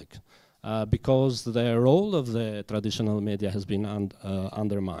public, because the role of the traditional media has been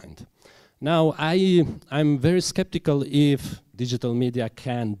undermined. Now, I'm very skeptical if digital media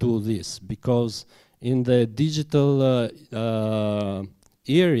can do this, because in the digital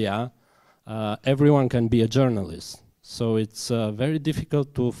area, everyone can be a journalist. So it's very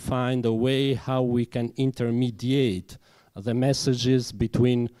difficult to find a way how we can intermediate the messages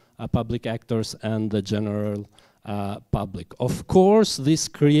between public actors and the general public. Of course, this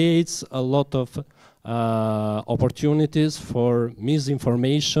creates a lot of opportunities for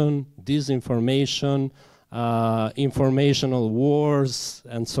misinformation, disinformation, informational wars,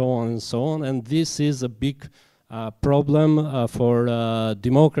 and so on and so on. And this is a big problem for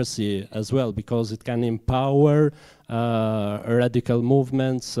democracy as well, because it can empower radical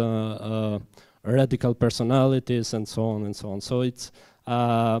movements, radical personalities, and so on and so on. So it's,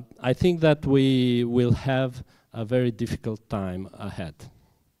 I think that we will have a very difficult time ahead.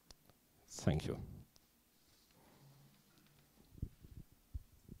 Thank you.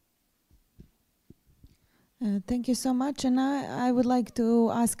 Thank you so much, and I would like to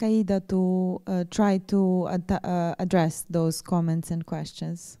ask Aida to try to address those comments and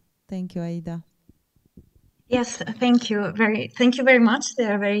questions. Thank you, Aida. Yes, thank you very much. They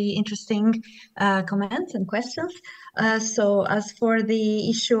are very interesting comments and questions. So as for the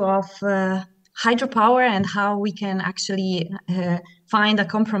issue of hydropower and how we can actually find a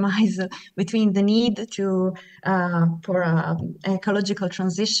compromise between the need to for ecological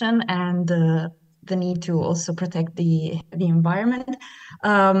transition and the need to also protect the environment.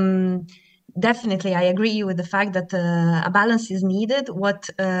 Definitely, I agree with the fact that a balance is needed. What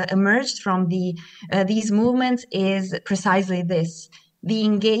emerged from these movements is precisely this: the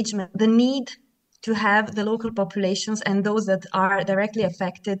engagement, the need to have the local populations and those that are directly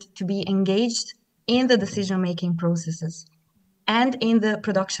affected to be engaged in the decision-making processes and in the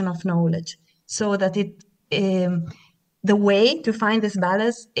production of knowledge, so that the way to find this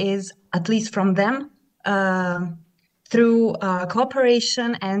balance is, at least from them, through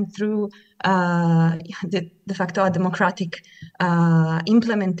cooperation and through de facto a democratic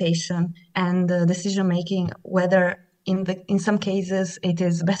implementation and decision-making, whether in some cases it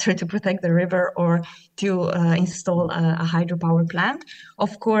is better to protect the river or to install a hydropower plant.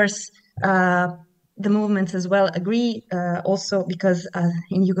 Of course, the movements as well agree also because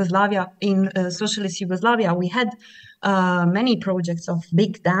in Yugoslavia, in socialist Yugoslavia, we had many projects of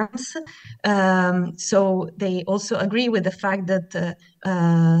big dams. So they also agree with the fact that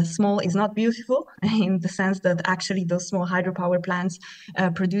small is not beautiful, in the sense that actually those small hydropower plants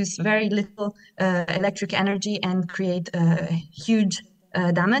produce very little electric energy and create huge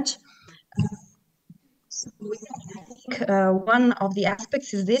damage. I think one of the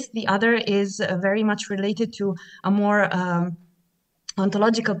aspects is this. The other is very much related to a more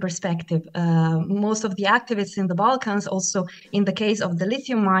ontological perspective. Most of the activists in the Balkans, also in the case of the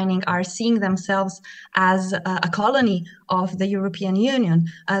lithium mining, are seeing themselves as a colony of the European Union,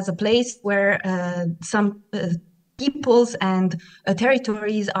 as a place where some peoples and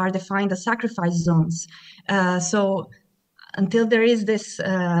territories are defined as sacrifice zones. So until there is this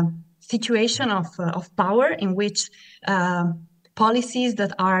situation of power in which policies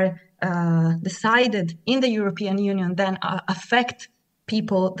that are decided in the European Union then affect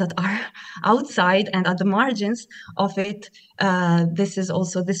people that are outside and at the margins of it, this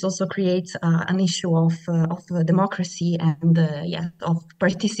also creates an issue of democracy and of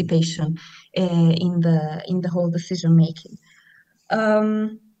participation in the whole decision making.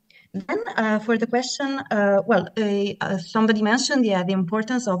 Then for the question, somebody mentioned, the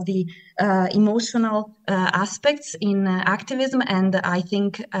importance of the emotional aspects in activism, and I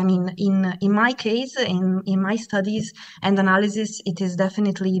think, I mean, in my case, in my studies and analysis, it is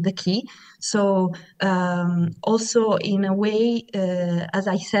definitely the key. So also in a way, as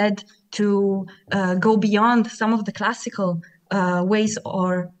I said, to go beyond some of the classical ways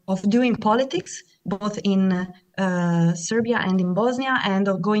of doing politics, both in Serbia and in Bosnia, and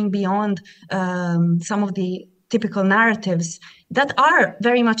of going beyond some of the typical narratives that are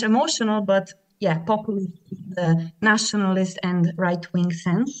very much emotional, but populist, the nationalist and right-wing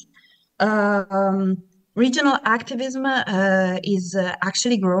sense. Regional activism is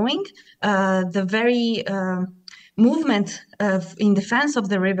actually growing. The very movement in defense of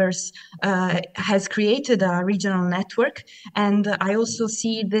the rivers has created a regional network, and I also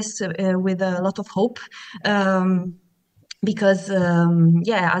see this with a lot of hope. Because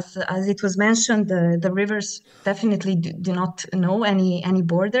as it was mentioned, the rivers definitely do not know any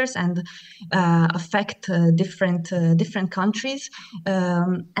borders and affect different countries,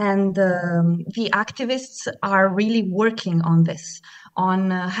 and the activists are really working on this,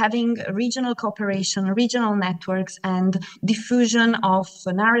 on having regional cooperation, regional networks, and diffusion of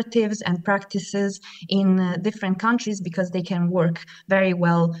narratives and practices in different countries, because they can work very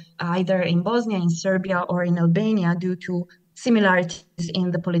well either in Bosnia, in Serbia, or in Albania, due to similarities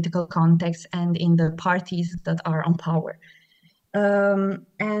in the political context and in the parties that are on power. And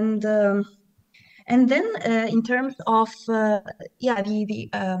then in terms of the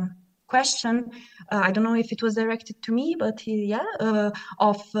question, I don't know if it was directed to me, but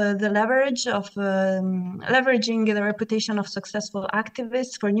of the leverage of leveraging the reputation of successful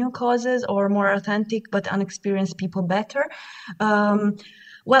activists for new causes, or more authentic but unexperienced people better.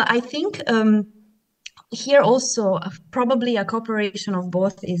 Well, I think here also probably a cooperation of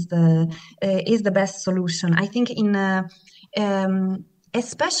both is the best solution. I think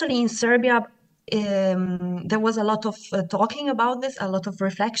especially in Serbia, there was a lot of talking about this, a lot of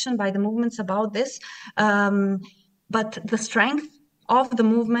reflection by the movements about this, but the strength of the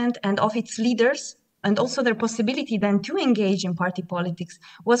movement and of its leaders, and also their possibility then to engage in party politics,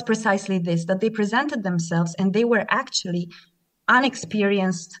 was precisely this, that they presented themselves and they were actually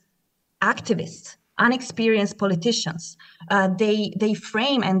unexperienced activists, unexperienced politicians. They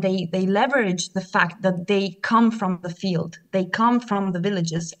frame and they leverage the fact that they come from the field, they come from the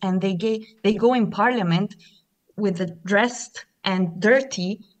villages, and they go in parliament with dressed and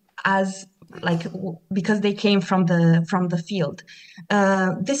dirty as because they came from the field.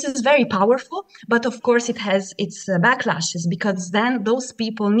 This is very powerful, but of course it has its backlashes, because then those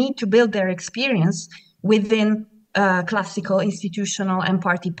people need to build their experience within classical institutional and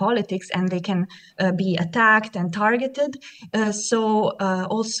party politics, and they can be attacked and targeted. So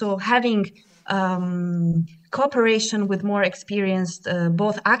also having cooperation with more experienced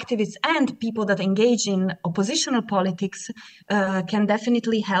both activists and people that engage in oppositional politics can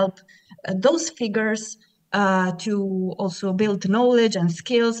definitely help those figures to also build knowledge and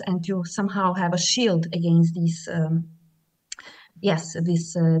skills, and to somehow have a shield against these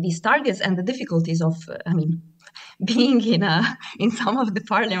these targets and the difficulties of being in some of the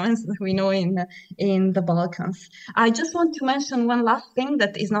parliaments that we know in the Balkans. I just want to mention one last thing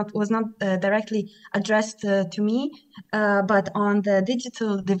that was not directly addressed to me, but on the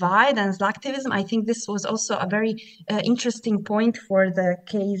digital divide and slacktivism. I think this was also a very interesting point for the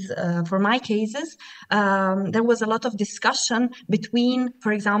case, for my cases. There was a lot of discussion between,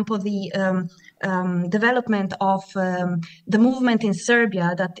 for example, the development of the movement in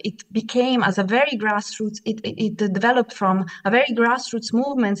Serbia, that it became as a very grassroots, it developed from a very grassroots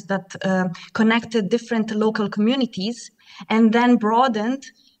movement that connected different local communities, and then broadened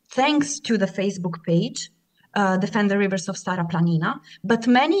thanks to the Facebook page, Defend the Rivers of Stara Planina. But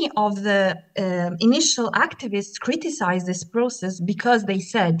many of the initial activists criticized this process because they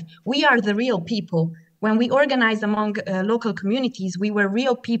said, we are the real people. When we organized among local communities, we were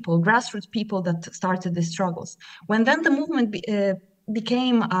real people, grassroots people that started the struggles. When then the movement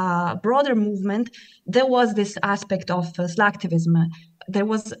became a broader movement, there was this aspect of slacktivism. There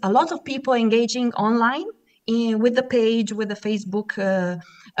was a lot of people engaging online with the page, with the Facebook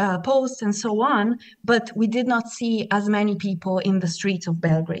posts and so on, but we did not see as many people in the streets of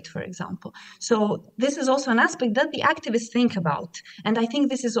Belgrade, for example. So this is also an aspect that the activists think about. And I think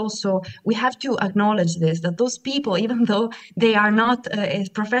this is also, we have to acknowledge this, that those people, even though they are not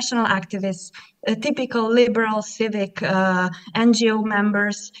professional activists, typical liberal civic NGO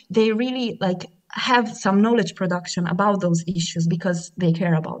members, they really have some knowledge production about those issues because they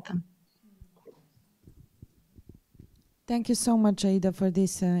care about them. Thank you so much, Aida, for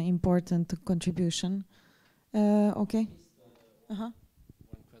this important contribution. Okay. One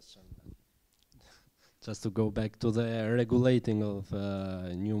question. Just to go back to the regulating of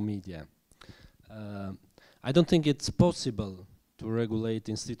new media. I don't think it's possible to regulate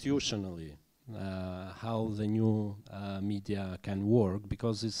institutionally how the new media can work,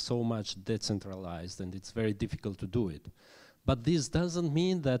 because it's so much decentralized and it's very difficult to do it. But this doesn't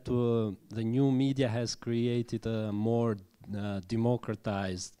mean that the new media has created a more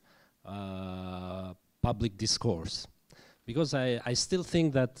democratized public discourse. Because I still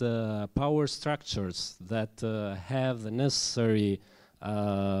think that power structures that have the necessary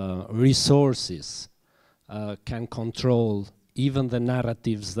resources can control even the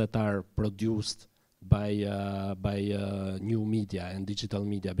narratives that are produced by new media and digital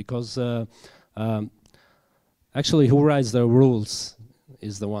media. Because actually, who writes the rules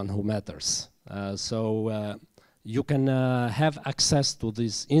is the one who matters. So you can have access to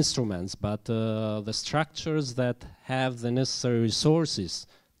these instruments, but the structures that have the necessary resources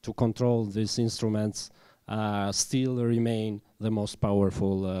to control these instruments still remain the most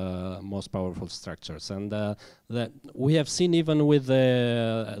powerful structures. And that we have seen even with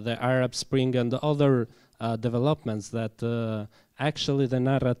the Arab Spring and the other developments that actually the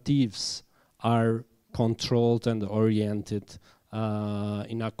narratives are controlled and oriented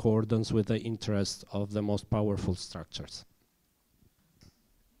in accordance with the interests of the most powerful structures.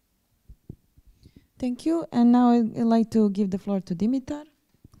 Thank you. And now I'd like to give the floor to Dimitar.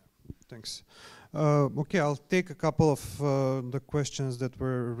 Thanks. Okay, I'll take a couple of the questions that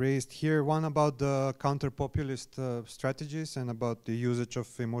were raised here. One about the counter-populist strategies and about the usage of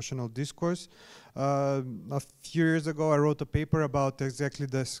emotional discourse. A few years ago, I wrote a paper about exactly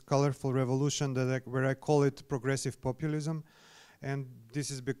this colorful revolution where I call it progressive populism. And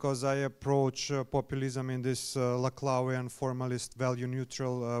this is because I approach populism in this Laclauian formalist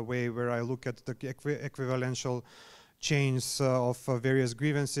value-neutral way, where I look at the equivalential chains of various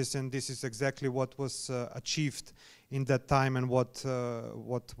grievances, and this is exactly what was achieved in that time, and what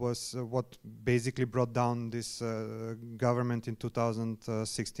basically brought down this government in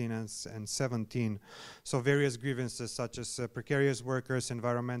 2016 and 17. So various grievances such as precarious workers,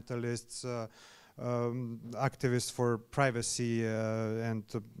 environmentalists, activists for privacy, and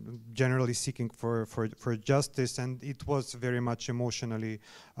generally seeking for justice, and it was very much emotionally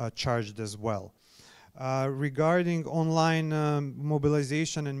charged as well. Regarding online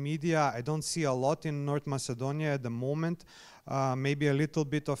mobilization and media, I don't see a lot in North Macedonia at the moment. Maybe a little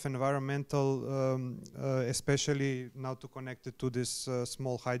bit of environmental, especially now to connect it to this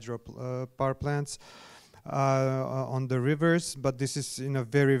small hydro power plants on the rivers, but this is in a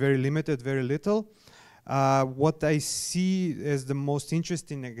very, very limited, very little. What I see as the most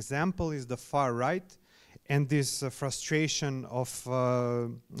interesting example is the far right, and this frustration of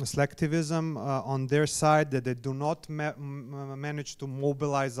selectivism on their side, that they do not manage to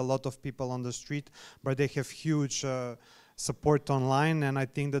mobilize a lot of people on the street, but they have huge support online. And I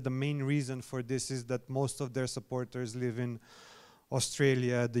think that the main reason for this is that most of their supporters live in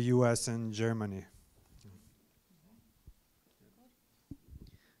Australia, the US, and Germany.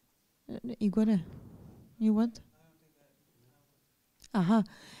 Igor, you want? Aha.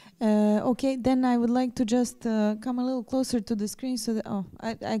 Okay, then I would like to just come a little closer to the screen so that, oh,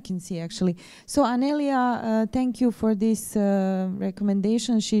 I can see actually. So Anelia, thank you for this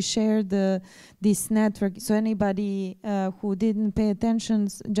recommendation. She shared this network. So anybody who didn't pay attention,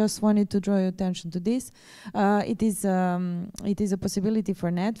 just wanted to draw your attention to this. It is a possibility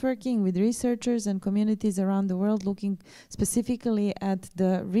for networking with researchers and communities around the world, looking specifically at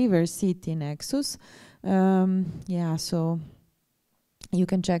the River City Nexus. Yeah, so you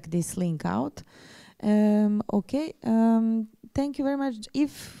can check this link out. Okay, thank you very much.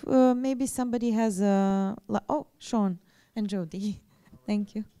 If maybe somebody has a... Oh, Sean and Jody.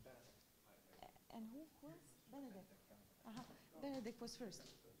 Thank you. And who was? Benedict. Benedict was first.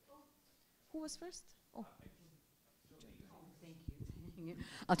 Who was first? Oh. Thank you.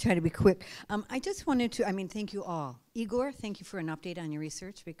 I'll try to be quick. I just wanted to, thank you all. Igor, thank you for an update on your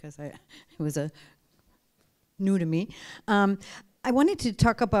research, because it was new to me. I wanted to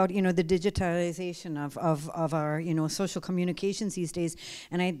talk about, the digitalization of our, social communications these days,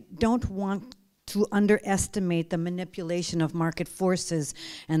 and I don't want to underestimate the manipulation of market forces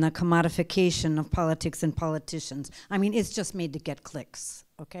and the commodification of politics and politicians. It's just made to get clicks,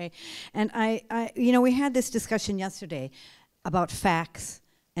 okay? And we had this discussion yesterday about facts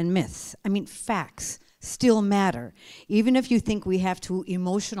and myths. Facts. still matter. Even if you think we have to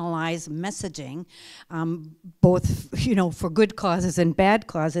emotionalize messaging, both for good causes and bad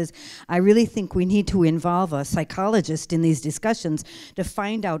causes, I really think we need to involve a psychologist in these discussions to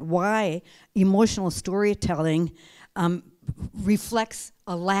find out why emotional storytelling reflects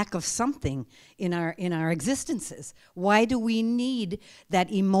a lack of something in our existences. Why do we need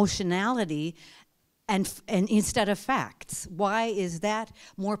that emotionality and instead of facts? Why is that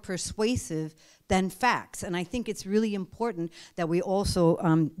more persuasive than facts? And I think it's really important that we also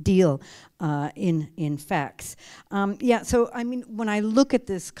deal in facts. So I mean, when I look at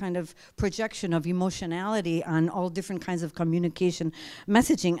this kind of projection of emotionality on all different kinds of communication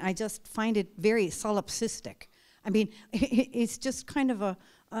messaging, I just find it very solipsistic. I mean, it's just kind of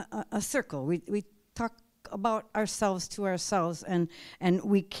a circle. We talk about ourselves to ourselves, and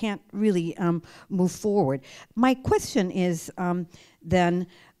we can't really move forward. My question is then,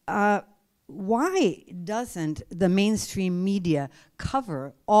 why doesn't the mainstream media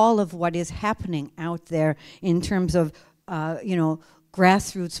cover all of what is happening out there in terms of,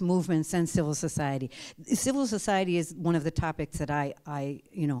 grassroots movements and civil society? Civil society is one of the topics that I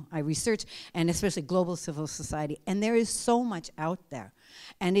research, and especially global civil society. And there is so much out there.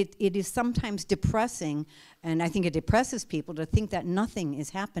 And it is sometimes depressing, and I think it depresses people to think that nothing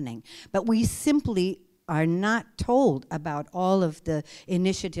is happening. But we simply are not told about all of the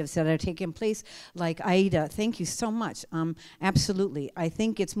initiatives that are taking place. Like Aida, thank you so much. Absolutely. I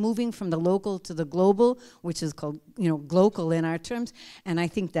think it's moving from the local to the global, which is called, glocal in our terms. And I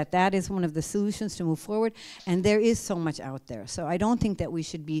think that that is one of the solutions to move forward. And there is so much out there. So I don't think that we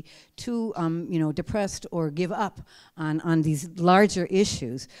should be too, depressed or give up on these larger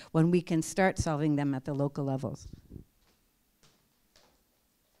issues when we can start solving them at the local levels.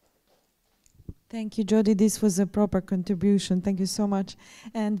 Thank you, Jody. This was a proper contribution. Thank you so much.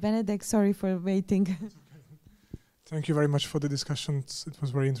 And Benedek, sorry for waiting. Thank you very much for the discussion. It was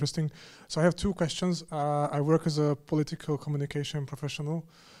very interesting. So I have two questions. I work as a political communication professional.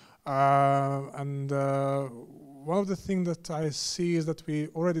 And one of the things that I see is that we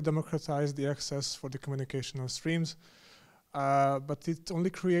already democratized the access for the communicational streams, but it only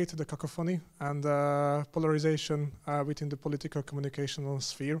created a cacophony and polarization within the political communicational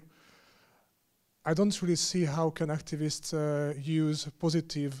sphere. I don't really see how can activists use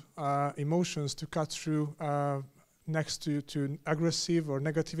positive emotions to cut through next to aggressive or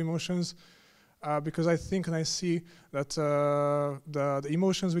negative emotions, because I think and I see that the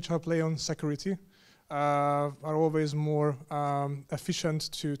emotions which are play on security are always more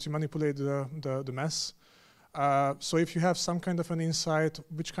efficient to manipulate the mass. So if you have some kind of an insight,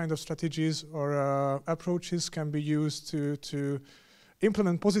 which kind of strategies or approaches can be used to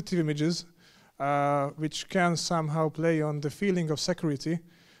implement positive images, which can somehow play on the feeling of security,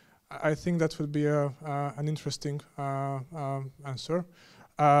 I think that would be an interesting answer.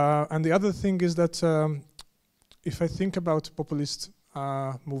 And the other thing is that if I think about populist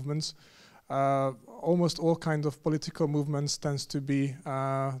movements, almost all kinds of political movements tends to be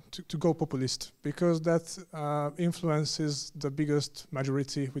to go populist, because that influences the biggest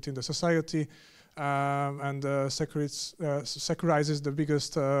majority within the society. And securizes the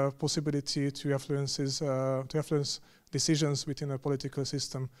biggest possibility to influence decisions within a political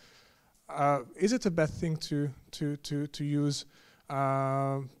system. Is it a bad thing to use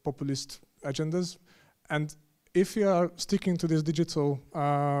populist agendas? And if we are sticking to this digital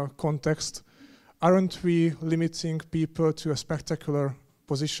context, aren't we limiting people to a spectacular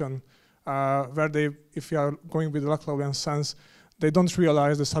position where they, if you are going with the Laclaudian sense, they don't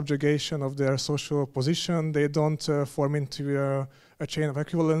realize the subjugation of their social position, they don't form into a chain of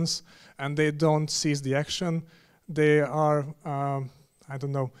equivalence, and they don't seize the action. They are, I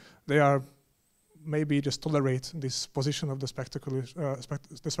don't know, they are maybe just tolerate this position of the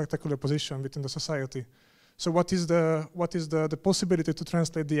spectacular position within the society. So what is the possibility to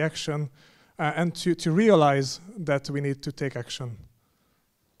translate the action and to realize that we need to take action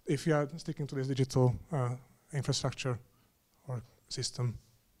if you are sticking to this digital infrastructure or system?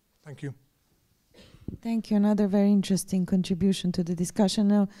 Thank you. Thank you. Another very interesting contribution to the discussion.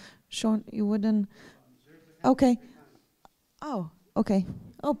 Now, Sean, you wouldn't? Okay. Oh, okay.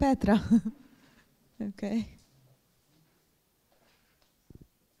 Oh, Petra. Okay.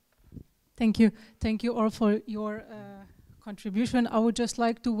 Thank you. Thank you all for your contribution. I would just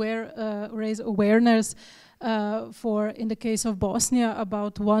like to raise awareness for, in the case of Bosnia,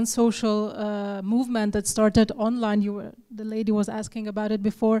 about one social movement that started online. The lady was asking about it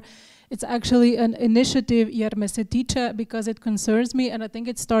before. It's actually an initiative, Jer me se tiče, because it concerns me, and I think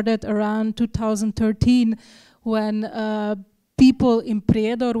it started around 2013 when people in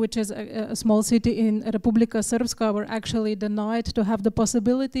Prijedor, which is a small city in Republika Srpska, were actually denied to have the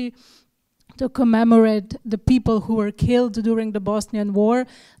possibility to commemorate the people who were killed during the Bosnian War.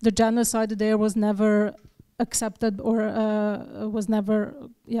 The genocide there was never accepted or was never,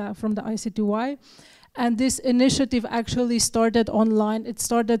 from the ICTY. And this initiative actually started online. It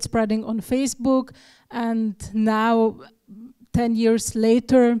started spreading on Facebook, and now, 10 years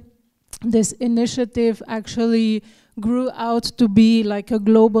later, this initiative actually grew out to be like a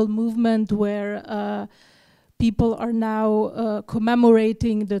global movement where people are now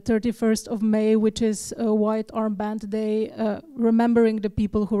commemorating the 31st of May, which is a White Armband Day, remembering the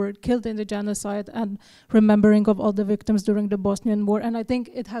people who were killed in the genocide and remembering of all the victims during the Bosnian War. And I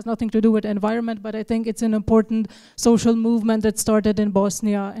think it has nothing to do with environment, but I think it's an important social movement that started in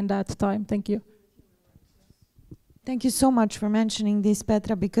Bosnia in that time. Thank you. Thank you so much for mentioning this,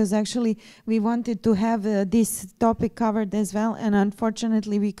 Petra, because actually we wanted to have this topic covered as well, and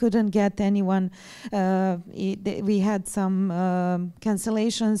unfortunately we couldn't get anyone. We had some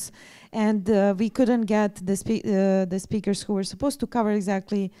cancellations, and we couldn't get the speakers who were supposed to cover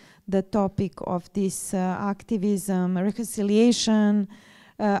exactly the topic of this activism, reconciliation,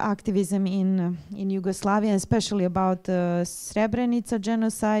 activism in Yugoslavia, especially about Srebrenica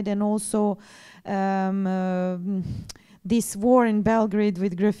genocide, and also this war in Belgrade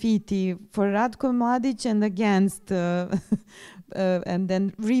with graffiti for Ratko Mladic and against and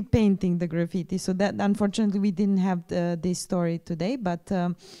then repainting the graffiti. So that unfortunately we didn't have this story today, but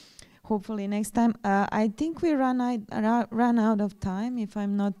hopefully next time. I think we run out of time, if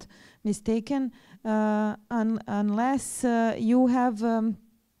I'm not mistaken, unless you have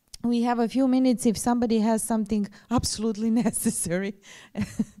we have a few minutes if somebody has something absolutely necessary.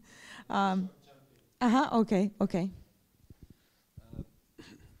 Okay.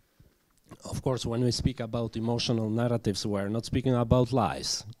 Of course, when we speak about emotional narratives, we're not speaking about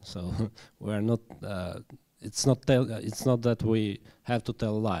lies. So we're not. It's not that we have to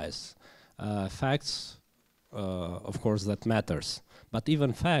tell lies. Facts, of course, that matters. But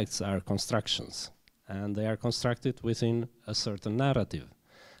even facts are constructions, and they are constructed within a certain narrative.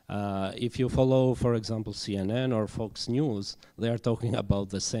 If you follow, for example, CNN or Fox News, they are talking about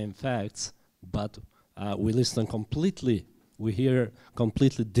the same facts, but we hear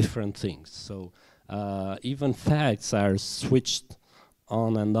completely different things. So even facts are switched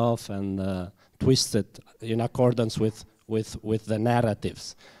on and off and twisted in accordance with the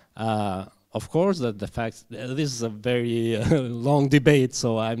narratives. Of course, that the facts. This is a very long debate,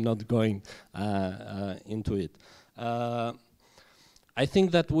 so I'm not going into it. I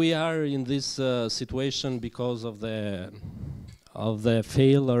think that we are in this situation because of the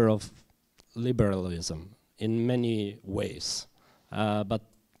failure of liberalism in many ways. But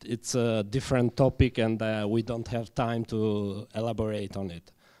it's a different topic, and we don't have time to elaborate on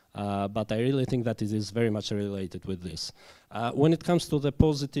it. But I really think that it is very much related with this. When it comes to the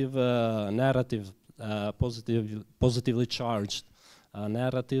positive narrative, positively charged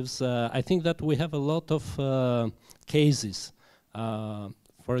narratives, I think that we have a lot of cases.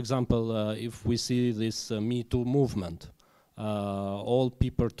 For example, if we see this Me Too movement, all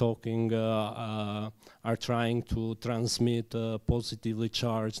people talking are trying to transmit positively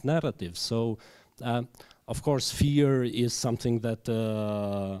charged narratives. So, of course, fear is something that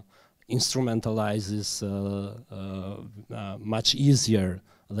instrumentalizes much easier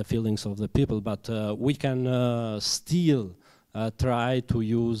the feelings of the people, but we can still try to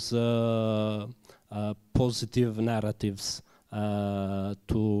use positive narratives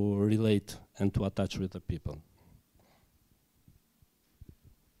to relate and to attach with the people.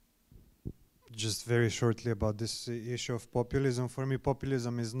 Just very shortly about this issue of populism. For me,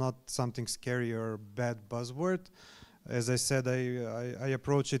 populism is not something scary or bad buzzword. As I said, I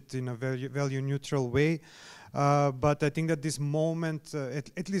approach it in a very value-neutral way. But I think that this moment,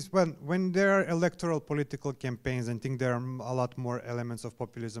 at least when there are electoral political campaigns, I think there are a lot more elements of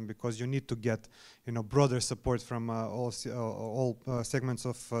populism, because you need to get, broader support from all segments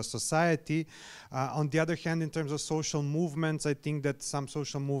of society. On the other hand, in terms of social movements, I think that some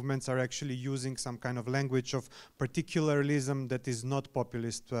social movements are actually using some kind of language of particularism that is not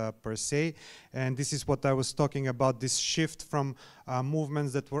populist per se. And this is what I was talking about, this shift from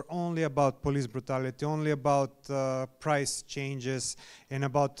movements that were only about police brutality, only about price changes, and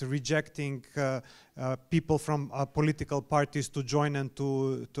about rejecting people from political parties to join and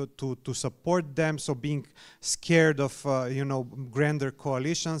to support them. So being scared of grander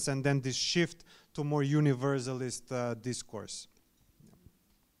coalitions, and then this shift to more universalist discourse.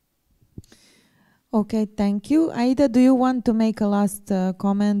 Okay, thank you. Aida, do you want to make a last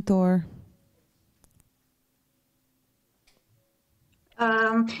comment or?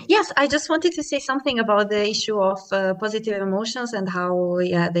 Yes, I just wanted to say something about the issue of positive emotions and how,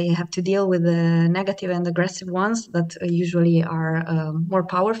 yeah, they have to deal with the negative and aggressive ones that usually are more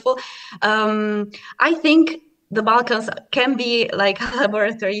powerful. I think the Balkans can be like a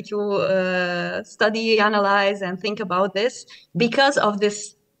laboratory to study, analyze, and think about this because of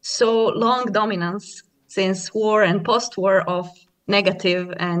this so long dominance since war and post-war of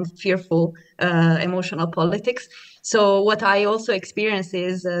negative and fearful emotional politics. So what I also experience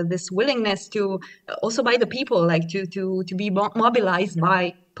is this willingness to also by the people, like to be mobilized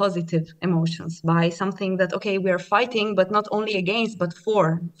by positive emotions, by something that, okay, we are fighting, but not only against, but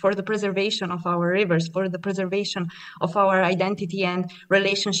for the preservation of our rivers, for the preservation of our identity and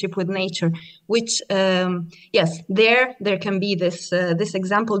relationship with nature, which, yes, there can be this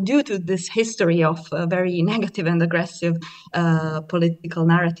example due to this history of very negative and aggressive political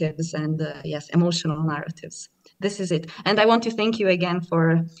narratives and, yes, emotional narratives. This is it. And I want to thank you again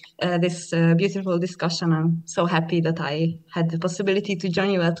for this beautiful discussion. I'm so happy that I had the possibility to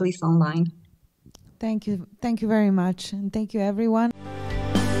join you, at least online. Thank you very much. And thank you, everyone.